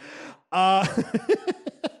it.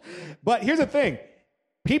 But here's the thing.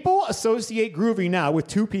 People associate groovy now with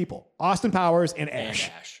two people, Austin Powers and Ash.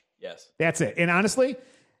 And Ash, yes. That's it. And honestly,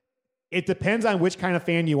 it depends on which kind of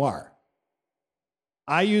fan you are.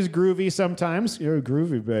 I use groovy sometimes. You're a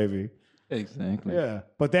groovy, baby. Exactly. Yeah.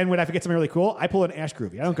 But then when I forget something really cool, I pull an Ash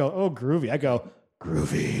groovy. I don't go, oh, groovy. I go,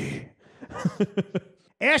 groovy.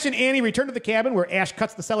 Ash and Annie return to the cabin where Ash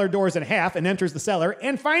cuts the cellar doors in half and enters the cellar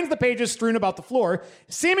and finds the pages strewn about the floor,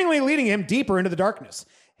 seemingly leading him deeper into the darkness.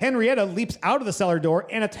 Henrietta leaps out of the cellar door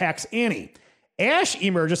and attacks Annie. Ash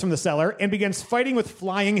emerges from the cellar and begins fighting with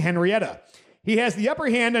flying Henrietta. He has the upper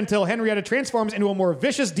hand until Henrietta transforms into a more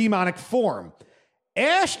vicious demonic form.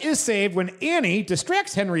 Ash is saved when Annie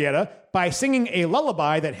distracts Henrietta by singing a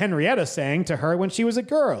lullaby that Henrietta sang to her when she was a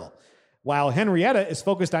girl. While Henrietta is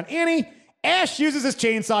focused on Annie, Ash uses his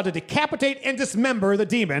chainsaw to decapitate and dismember the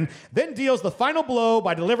demon, then deals the final blow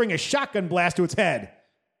by delivering a shotgun blast to its head.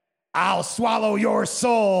 I'll swallow your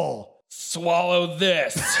soul. Swallow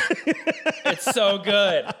this. It's so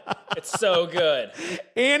good. It's so good.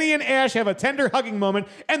 Annie and Ash have a tender hugging moment,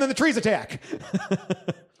 and then the trees attack.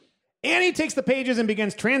 Annie takes the pages and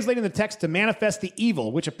begins translating the text to manifest the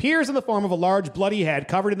evil, which appears in the form of a large bloody head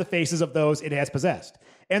covered in the faces of those it has possessed,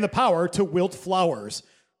 and the power to wilt flowers.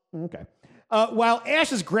 Okay. While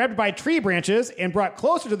Ash is grabbed by tree branches and brought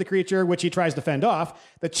closer to the creature, which he tries to fend off,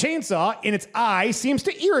 the chainsaw in its eye seems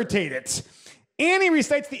to irritate it. Annie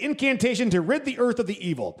recites the incantation to rid the earth of the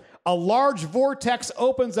evil. A large vortex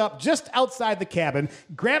opens up just outside the cabin,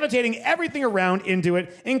 gravitating everything around into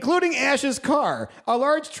it, including Ash's car, a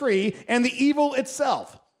large tree, and the evil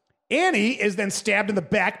itself. Annie is then stabbed in the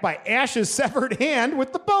back by Ash's severed hand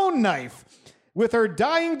with the bone knife. With her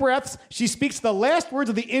dying breaths, she speaks the last words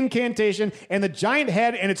of the incantation, and the giant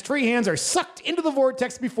head and its tree hands are sucked into the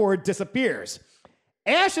vortex before it disappears.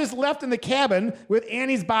 Ash is left in the cabin with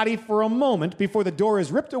Annie's body for a moment before the door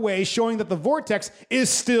is ripped away, showing that the vortex is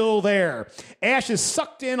still there. Ash is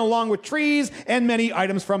sucked in along with trees and many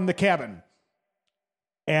items from the cabin.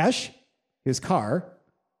 Ash, his car,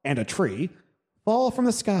 and a tree fall from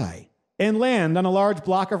the sky and land on a large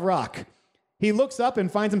block of rock. He looks up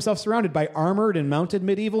and finds himself surrounded by armored and mounted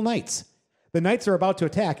medieval knights. The knights are about to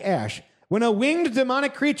attack Ash when a winged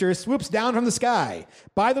demonic creature swoops down from the sky.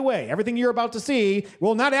 By the way, everything you're about to see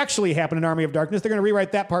will not actually happen in Army of Darkness. They're going to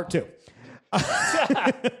rewrite that part too.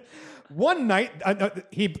 One knight,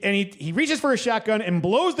 he reaches for a shotgun and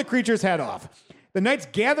blows the creature's head off. The knights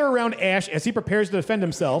gather around Ash as he prepares to defend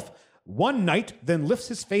himself. One knight then lifts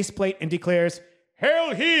his faceplate and declares,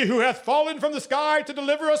 "Hail he who hath fallen from the sky to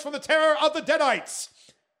deliver us from the terror of the Deadites!"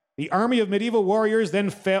 The army of medieval warriors then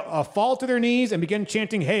fall to their knees and begin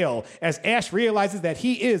chanting "Hail," as Ash realizes that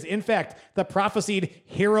he is, in fact, the prophesied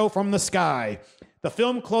hero from the sky. The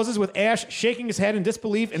film closes with Ash shaking his head in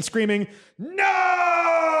disbelief and screaming,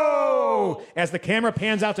 "No!" as the camera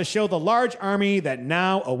pans out to show the large army that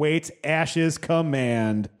now awaits Ash's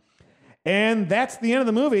command. And that's the end of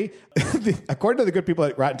the movie. According to the good people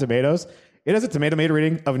at Rotten Tomatoes, it has a tomato meter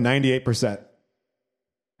rating of 98%.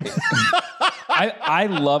 I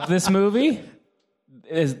love this movie.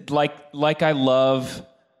 It's like I love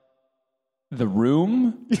The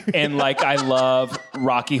Room and like I love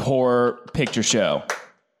Rocky Horror Picture Show.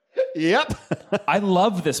 Yep. I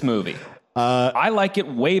love this movie. I like it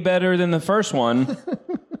way better than the first one.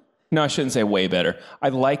 No, I shouldn't say way better. I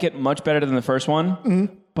like it much better than the first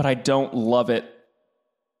one, but I don't love it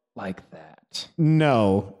like that.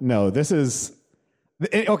 No, this is...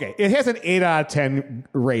 Okay, it has an 8 out of 10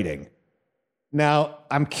 rating. Now,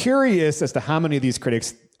 I'm curious as to how many of these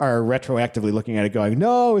critics are retroactively looking at it going,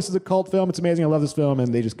 no, this is a cult film, it's amazing, I love this film,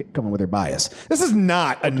 and they just come in with their bias. This is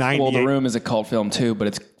not a 98. Well, The Room is a cult film too, but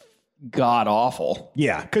it's god-awful.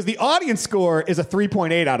 Yeah, because the audience score is a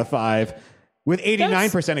 3.8 out of 5, with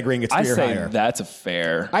 89% agreeing it's 3 or higher. That's a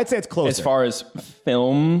fair. I'd say it's closer. As far as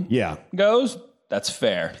film goes, that's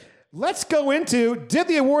fair. Let's go into, did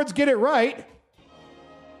the awards get it right?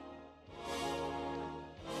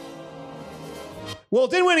 Well,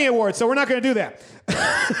 it didn't win any awards, so we're not going to do that.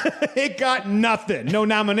 It got nothing. No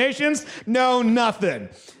nominations, no nothing.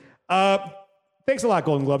 Thanks a lot,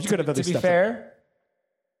 Golden Globes. You could have done this stuff. To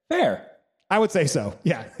be fair. I would say so.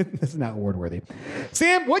 Yeah, this is not award worthy.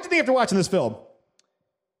 Sam, what did you think after watching this film?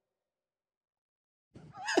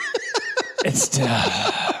 It's,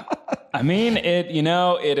 I mean, it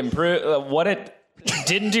improved what it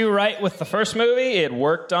didn't do right with the first movie. It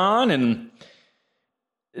worked on, and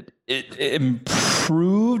it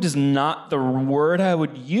improved is not the word I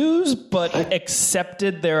would use, but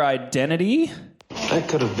accepted their identity. That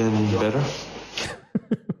could have been better.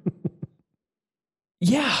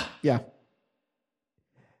 Yeah.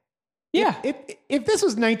 If this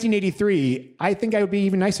was 1983, I think I would be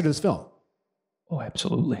even nicer to this film. Oh,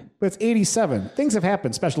 absolutely. But it's 87. Things have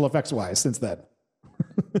happened special effects wise since then.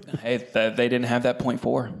 Hey, they didn't have that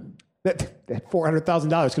 0.4. That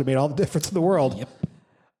 $400,000 could have made all the difference in the world. Yep.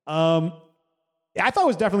 I thought it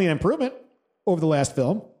was definitely an improvement over the last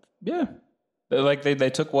film. Yeah. They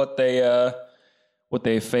took what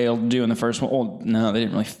they failed to do in the first one. Well, no, they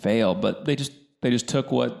didn't really fail, but they just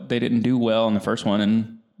took what they didn't do well in the first one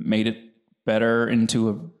and made it better into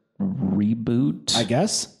a reboot, I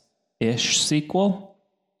guess. Ish sequel.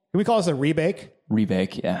 Can we call this a rebake?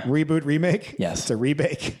 Rebake, yeah. Reboot, remake? Yes. It's a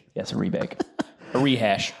rebake. Yes, a rebake. A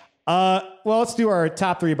rehash. Well, let's do our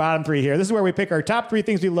top 3, bottom 3 here. This is where we pick our top 3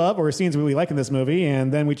 things we love or scenes we like in this movie,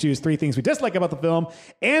 and then we choose 3 things we dislike about the film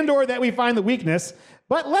and or that we find the weakness.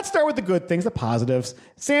 But let's start with the good things, the positives.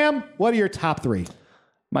 Sam, what are your top 3?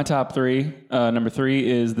 My top 3, number 3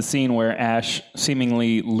 is the scene where Ash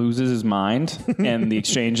seemingly loses his mind and the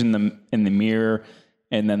exchange in the mirror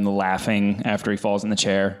and then the laughing after he falls in the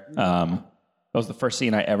chair. That was the first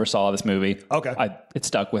scene I ever saw of this movie. Okay. It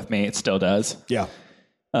stuck with me. It still does. Yeah.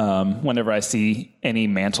 Whenever I see any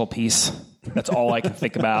mantelpiece, that's all I can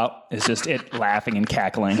think about is just it laughing and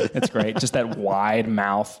cackling. It's great. Just that wide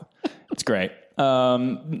mouth. It's great.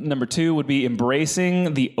 Number 2 would be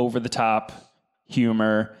embracing the over-the-top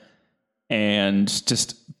humor and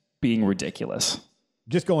just being ridiculous.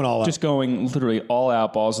 Just going all out. Just going literally all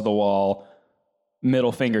out, balls to the wall,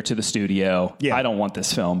 middle finger to the studio. Yeah. I don't want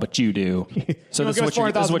this film, but you do. So this is what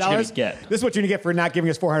you're going to get. This is what you're going to get for not giving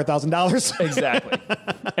us $400,000. Exactly.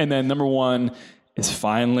 And then number 1 is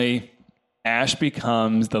finally Ash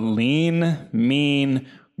becomes the lean, mean,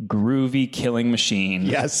 groovy killing machine.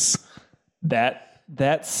 Yes.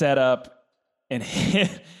 That setup and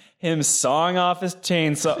him sawing off his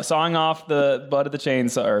chainsaw, sawing off the butt of the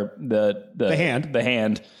chainsaw, or the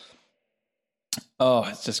hand. Oh,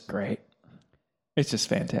 it's just great. It's just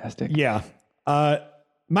fantastic. Yeah. My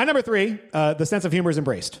number 3, the sense of humor is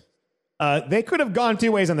embraced. They could have gone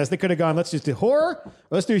 2 ways on this. They could have gone, let's just do horror, or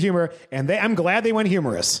let's do humor. And I'm glad they went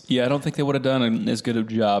humorous. Yeah, I don't think they would have done as good a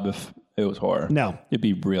job if it was horror. No. It'd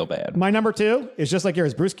be real bad. My number 2 is just like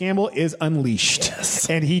yours. Bruce Campbell is unleashed.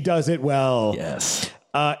 Yes. And he does it well. Yes.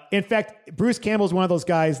 In fact, Bruce Campbell is one of those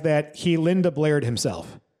guys that he Linda Blaired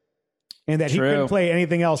himself. And that True. he couldn't play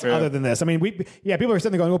anything else True. other than this. I mean, people are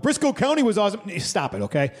sitting there going, well, Briscoe County was awesome. Stop it,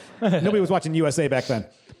 okay? Nobody was watching USA back then.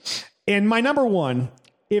 And my number 1,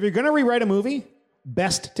 if you're going to rewrite a movie,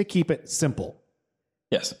 best to keep it simple.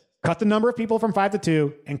 Yes. Cut the number of people from 5 to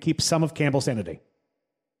 2 and keep some of Campbell's sanity.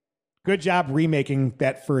 Good job remaking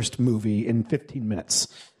that first movie in 15 minutes.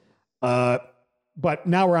 But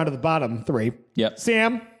now we're on to the bottom 3. Yep.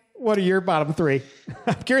 Sam, what are your bottom 3?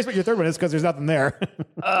 I'm curious what your third one is because there's nothing there.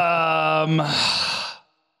 I'm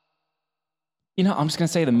just going to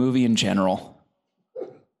say the movie in general.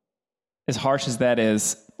 As harsh as that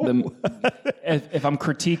is, if I'm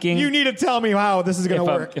critiquing... You need to tell me how this is going to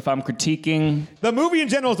work. If I'm critiquing... The movie in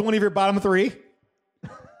general is one of your bottom 3?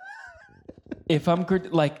 If I'm...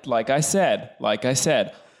 Like I said,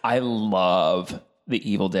 I love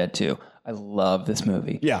The Evil Dead 2. I love this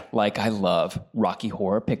movie. Yeah. Like I love Rocky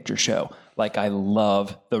Horror Picture Show. Like I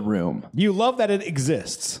love The Room. You love that it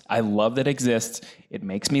exists. I love that it exists. It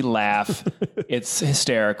makes me laugh. It's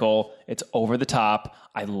hysterical. It's over the top.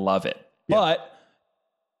 I love it. Yeah. But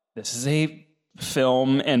this is a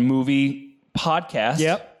film and movie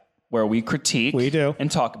podcast where we critique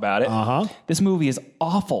and talk about it. This movie is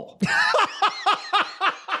awful.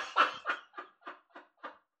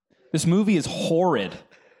 This movie is horrid.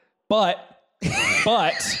 But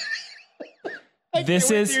this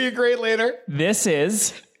is hear you great later. This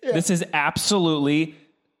is absolutely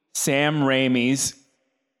Sam Raimi's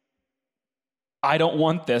I don't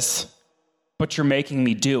want this, but you're making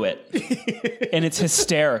me do it. And it's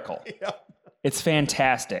hysterical. Yeah. It's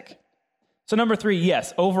fantastic. So number 3,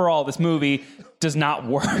 yes, overall this movie does not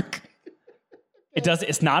work.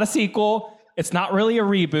 It's not a sequel. It's not really a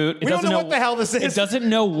reboot. We don't know what the hell this is. It doesn't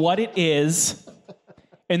know what it is.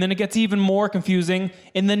 And then it gets even more confusing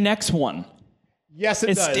in the next one. Yes,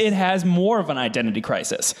 it does. It has more of an identity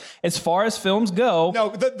crisis. As far as films go... No,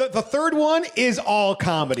 the third one is all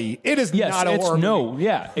comedy. It is not a horror movie.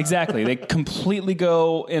 Yeah, exactly. They completely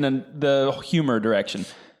go in the humor direction.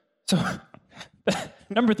 So,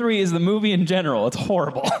 number 3 is the movie in general. It's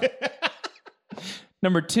horrible.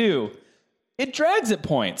 Number 2... it drags at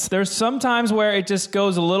points. There's some times where it just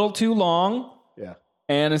goes a little too long. Yeah.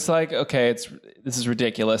 And it's like, okay, this is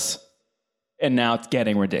ridiculous. And now it's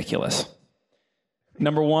getting ridiculous.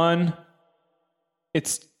 Number 1,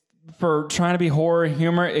 it's for trying to be horror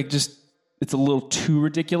humor, it's a little too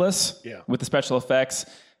ridiculous with the special effects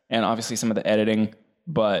and obviously some of the editing.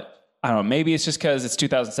 But I don't know, maybe it's just because it's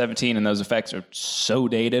 2017 and those effects are so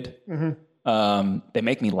dated. Mm-hmm. They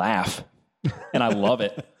make me laugh. And I love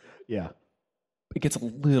it. Yeah. It gets a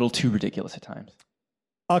little too ridiculous at times.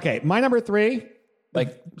 Okay, my number 3.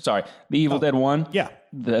 The Evil Dead 1. Yeah.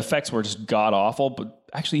 The effects were just god-awful, but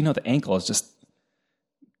actually, the ankle is just...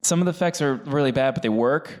 some of the effects are really bad, but they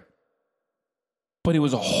work. But it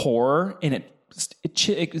was a horror, and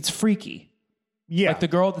it's freaky. Yeah. Like the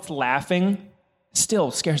girl that's laughing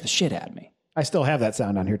still scares the shit out of me. I still have that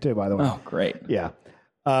sound on here, too, by the way. Oh, great. Yeah.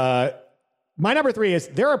 My number 3 is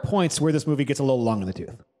there are points where this movie gets a little long in the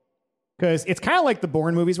tooth. Because it's kind of like the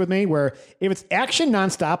Bourne movies with me, where if it's action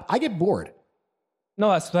nonstop, I get bored.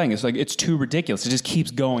 No, that's the thing. It's like it's too ridiculous. It just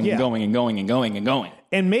keeps going and going and going and going and going.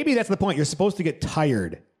 And maybe that's the point. You're supposed to get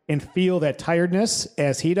tired and feel that tiredness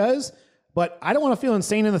as he does. But I don't want to feel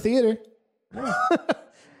insane in the theater.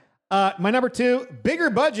 My number 2,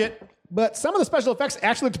 bigger budget, but some of the special effects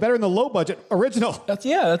actually looked better in the low budget original. That's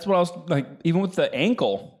what I was like. Even with the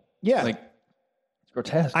ankle. Yeah. Like,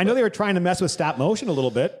 grotesque. I know they were trying to mess with stop motion a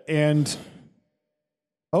little bit, and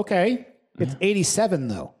okay, it's 87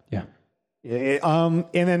 though. Yeah. And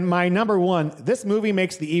then my number 1, this movie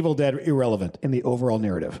makes the Evil Dead irrelevant in the overall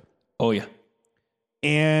narrative. Oh yeah.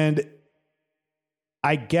 And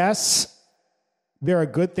I guess there are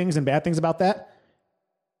good things and bad things about that.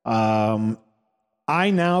 I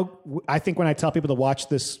think when I tell people to watch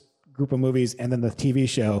this group of movies and then the TV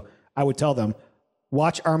show, I would tell them,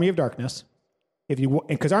 watch Army of Darkness.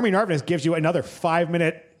 Because Army of Darkness gives you another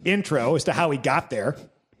 5-minute intro as to how he got there.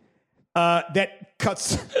 That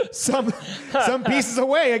cuts some pieces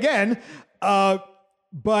away again.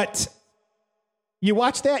 But you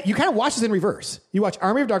watch that, you kind of watch this in reverse. You watch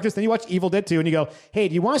Army of Darkness, then you watch Evil Dead 2, and you go, hey,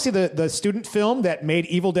 do you want to see the student film that made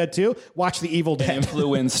Evil Dead 2? Watch the Evil Dead.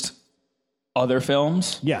 Influenced other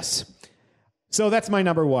films? Yes. So that's my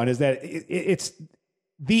number 1, is that it's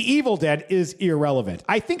the Evil Dead is irrelevant.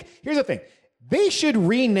 I think, here's the thing. They should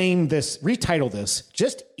retitle this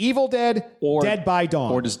just Evil Dead or Dead by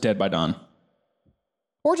Dawn. Or just Dead by Dawn.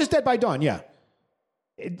 Or just Dead by Dawn, yeah.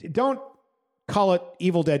 Don't call it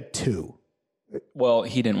Evil Dead 2. Well,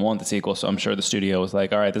 he didn't want the sequel, so I'm sure the studio was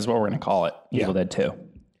like, all right, this is what we're going to call it, Evil Dead 2.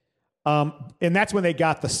 And that's when they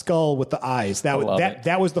got the skull with the eyes.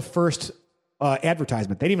 That was the first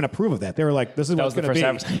advertisement. They didn't even approve of that. They were like, this is what it's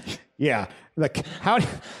going to be. Yeah. Like, how are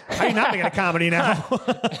you not making a comedy now?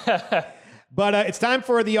 But it's time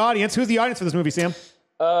for the audience. Who's the audience for this movie, Sam?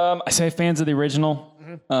 I say fans of the original.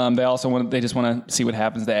 Mm-hmm. They just want to see what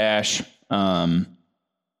happens to Ash.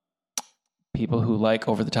 People who like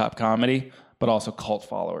over-the-top comedy, but also cult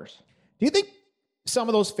followers. Do you think some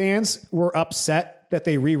of those fans were upset that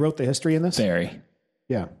they rewrote the history in this? Very.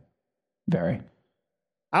 Yeah. Very.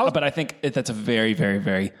 But I think that's a very, very,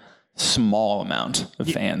 very small amount of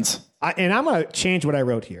fans. And I'm going to change what I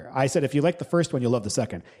wrote here. I said, if you like the first one, you'll love the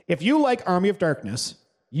second. If you like Army of Darkness,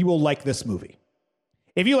 you will like this movie.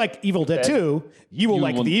 If you like Evil Dead 2, you will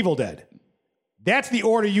like The Evil Dead. That's the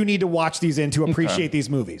order you need to watch these in to appreciate these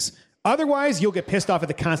movies. Otherwise, you'll get pissed off at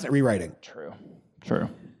the constant rewriting. True.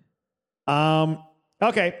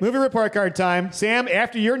 Okay, movie report card time. Sam,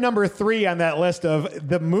 after your number 3 on that list of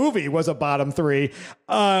the movie was a bottom 3,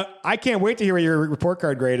 I can't wait to hear what your report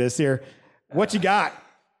card grade is here. What you got?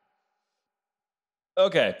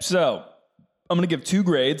 Okay, so I'm going to give 2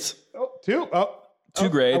 grades. Two grades. Are we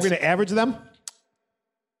going to average them?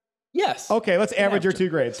 Yes. Okay, let's average your 2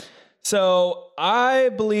 grades. So I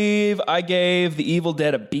believe I gave The Evil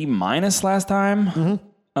Dead a B- last time.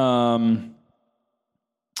 Mm-hmm.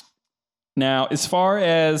 Now, as far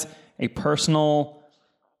as a personal,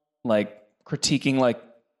 critiquing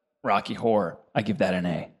Rocky Horror, I give that an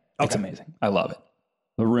A. It's amazing. I love it.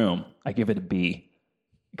 The Room, I give it a B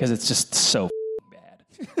because it's just so bad,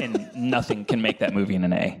 and nothing can make that movie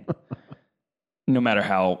an A, no matter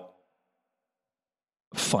how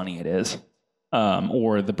funny it is,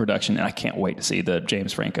 or the production. And I can't wait to see the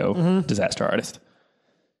James Franco Disaster Artist.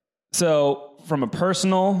 So, from a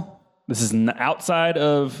personal. This is outside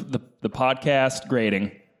of the podcast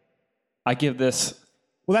grading. I give this...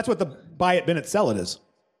 Well, that's what the buy it, bin it, sell it is.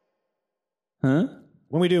 Huh?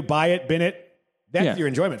 When we do buy it, bin it, that's your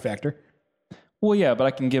enjoyment factor. Well, yeah, but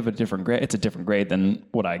I can give a different grade. It's a different grade than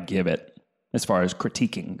what I give it as far as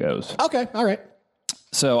critiquing goes. Okay, all right.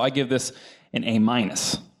 So I give this an A-.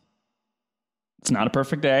 It's not a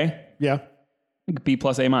perfect A. Yeah. B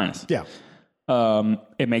plus A-. Yeah.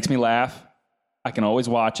 It makes me laugh. I can always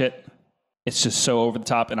watch it. It's just so over the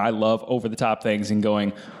top, and I love over the top things and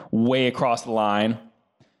going way across the line.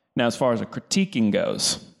 Now, as far as a critiquing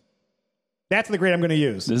goes, that's the grade I'm going to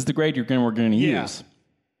use. This is the grade we're going to use.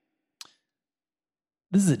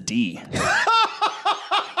 This is a D.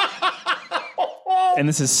 And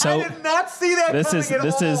this is so. I did not see that.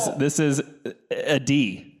 This is a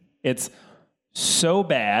D. It's so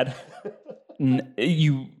bad.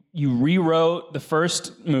 You rewrote the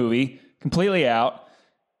first movie completely out.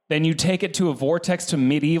 Then you take it to a vortex to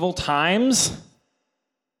medieval times.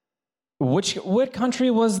 What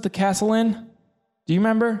country was the castle in? Do you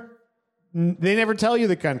remember? They never tell you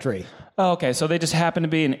the country. Oh, okay, so they just happen to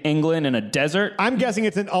be in England in a desert? I'm guessing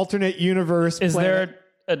it's an alternate universe. Is there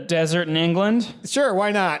a desert in England? Sure,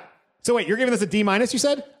 why not? So wait, you're giving this a D-, you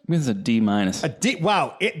said? I'm giving this a D-. A D?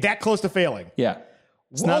 Wow, that close to failing. Yeah.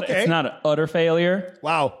 It's not an utter failure.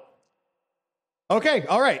 Wow. Okay,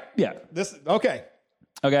 all right. Yeah.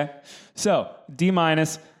 Okay. So, D-.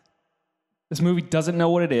 This movie doesn't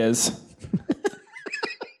know what it is.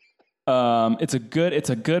 It's a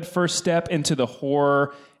good first step into the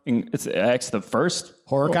horror. It's the first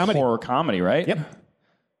horror comedy, right? Yep.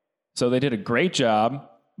 So they did a great job,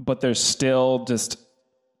 but there's still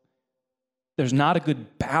there's not a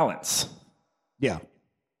good balance. Yeah.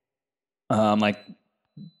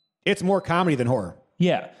 It's more comedy than horror.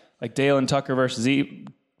 Yeah. Like Dale and Tucker versus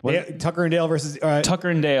Tucker and Dale versus Tucker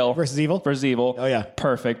and Dale versus Evil. Oh yeah,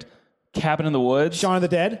 perfect. Cabin in the Woods, Shaun of the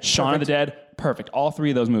Dead, perfect. All 3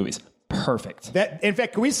 of those movies, perfect. In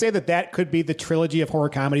fact, can we say that could be the trilogy of horror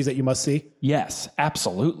comedies that you must see? Yes,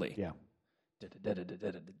 absolutely. Yeah.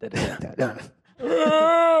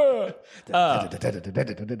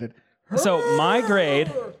 So my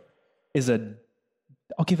grade is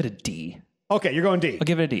I'll give it a D. Okay, you're going D. I'll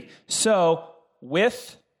give it a D. So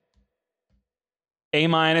with A-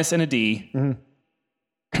 and a D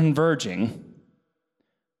converging,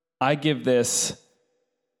 I give this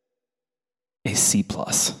a C+.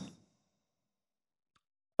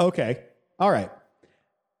 Okay. All right.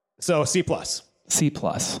 So C+. C+.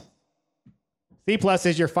 C+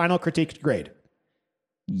 is your final critique grade.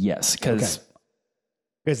 Yes, because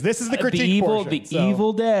this is the critique portion. The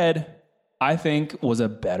Evil Dead, I think, was a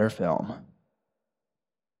better film.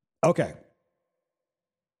 Okay.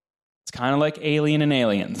 It's kind of like Alien and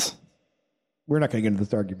Aliens. We're not going to get into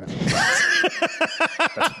this argument.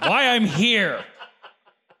 That's why I'm here.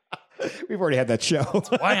 We've already had that show. That's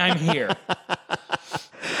why I'm here.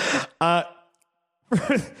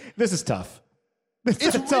 This is tough.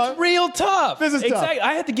 It's real tough. This is tough.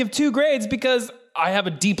 I had to give 2 grades because I have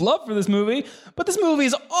a deep love for this movie, but this movie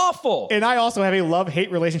is awful. And I also have a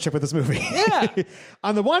love-hate relationship with this movie. Yeah.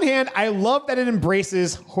 On the one hand, I love that it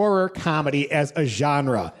embraces horror comedy as a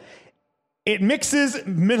genre. It mixes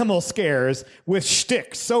minimal scares with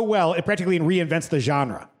shtick so well, it practically reinvents the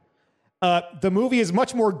genre. The movie is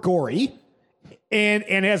much more gory and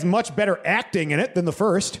has much better acting in it than the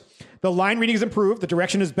first. The line reading is improved. The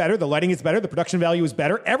direction is better. The lighting is better. The production value is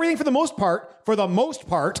better. Everything for the most part,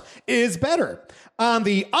 is better. On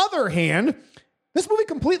the other hand, this movie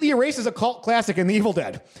completely erases a cult classic in The Evil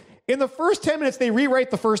Dead. In the first 10 minutes, they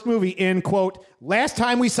rewrite the first movie in, quote, last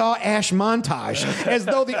time we saw Ash montage, as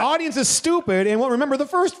though the audience is stupid and won't remember the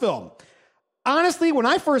first film. Honestly, when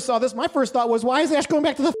I first saw this, my first thought was, why is Ash going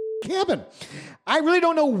back to the cabin? I really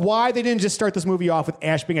don't know why they didn't just start this movie off with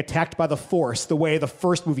Ash being attacked by the Force the way the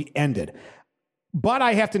first movie ended. But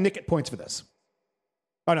I have to nick it points for this.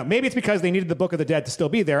 Oh, no, maybe it's because they needed the Book of the Dead to still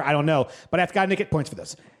be there. I don't know. But I've got to nick it points for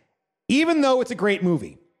this. Even though it's a great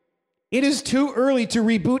movie, it is too early to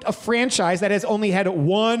reboot a franchise that has only had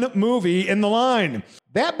one movie in the line.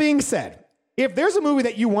 That being said, if there's a movie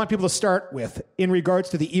that you want people to start with in regards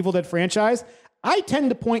to the Evil Dead franchise, I tend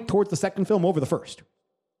to point towards the second film over the first.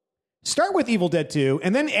 Start with Evil Dead 2,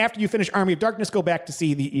 and then after you finish Army of Darkness, go back to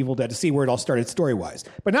see the Evil Dead to see where it all started story-wise.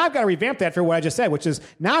 But now I've got to revamp that for what I just said, which is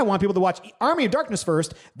now I want people to watch Army of Darkness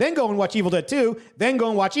first, then go and watch Evil Dead 2, then go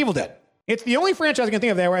and watch Evil Dead. It's the only franchise I can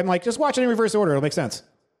think of there where I'm like, just watch it in reverse order. It'll make sense.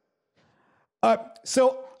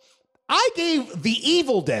 So I gave The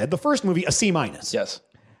Evil Dead, the first movie, a C-. Yes.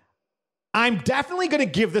 I'm definitely going to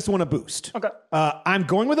give this one a boost. Okay. I'm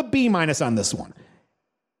going with a B- on this one.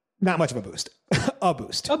 Not much of a boost. A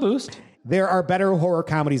boost. A boost. There are better horror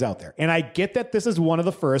comedies out there. And I get that this is one of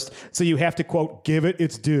the first, so you have to, quote, give it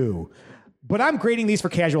its due. But I'm grading these for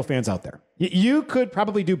casual fans out there. You could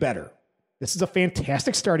probably do better. This is a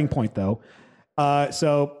fantastic starting point, though.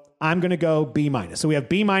 So I'm going to go B-. So we have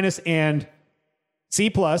B- and C+.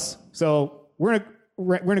 So we're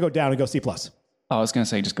gonna go down and go C+. I was going to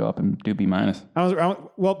say just go up and do B-.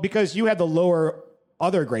 Well, because you had the lower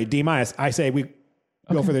other grade, D-. I say we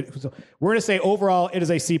go for the... So we're going to say overall it is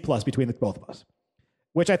a C+ between the both of us,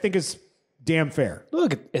 which I think is damn fair.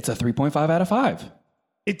 Look, it's a 3.5 out of 5.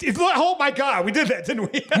 Oh my God, we did that,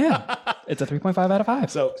 didn't we? Yeah, it's a 3.5 out of 5.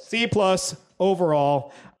 So C+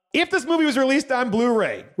 overall. If this movie was released on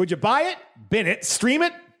Blu-ray, would you buy it, bin it, stream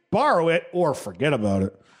it, borrow it, or forget about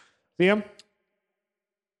it? See him?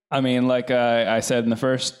 I mean, like I said in the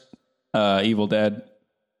first Evil Dead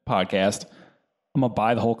podcast, I'm going to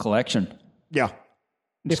buy the whole collection. Yeah.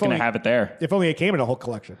 I'm just going to have it there. If only it came in a whole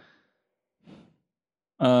collection.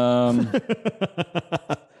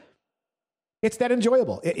 It's that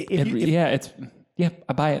enjoyable. I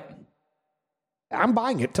buy it. I'm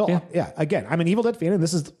buying it too. Yeah. Again, I'm an Evil Dead fan, and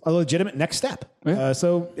this is a legitimate next step. Yeah.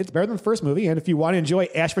 So it's better than the first movie. And if you want to enjoy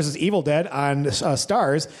Ash vs. Evil Dead on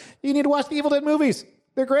Stars, you need to watch the Evil Dead movies.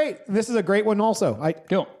 They're great. And this is a great one also.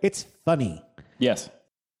 Cool. It's funny. Yes.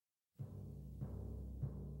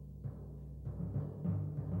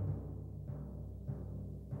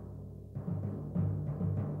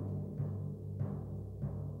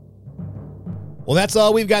 Well, that's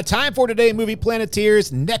all we've got time for today, Movie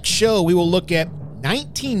Planeteers. Next show, we will look at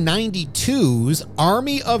 1992's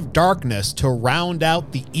Army of Darkness to round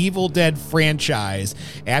out the Evil Dead franchise.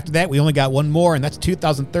 After that, we only got one more, and that's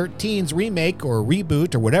 2013's remake or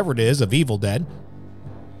reboot or whatever it is of Evil Dead.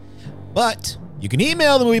 But you can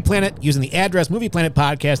email the Movie Planet using the address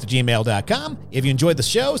movieplanetpodcast@gmail.com. If you enjoyed the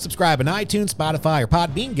show, subscribe on iTunes, Spotify, or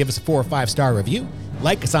Podbean. Give us a 4 or 5-star review.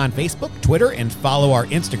 Like us on Facebook, Twitter, and follow our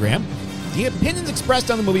Instagram. The opinions expressed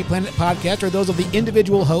on the Movie Planet podcast are those of the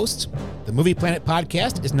individual hosts. The Movie Planet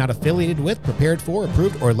podcast is not affiliated with, prepared for,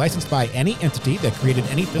 approved, or licensed by any entity that created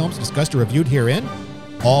any films discussed or reviewed herein.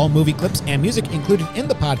 All movie clips and music included in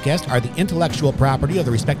the podcast are the intellectual property of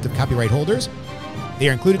the respective copyright holders. They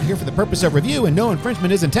are included here for the purpose of review, and no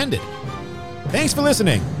infringement is intended. Thanks for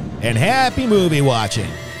listening, and happy movie watching.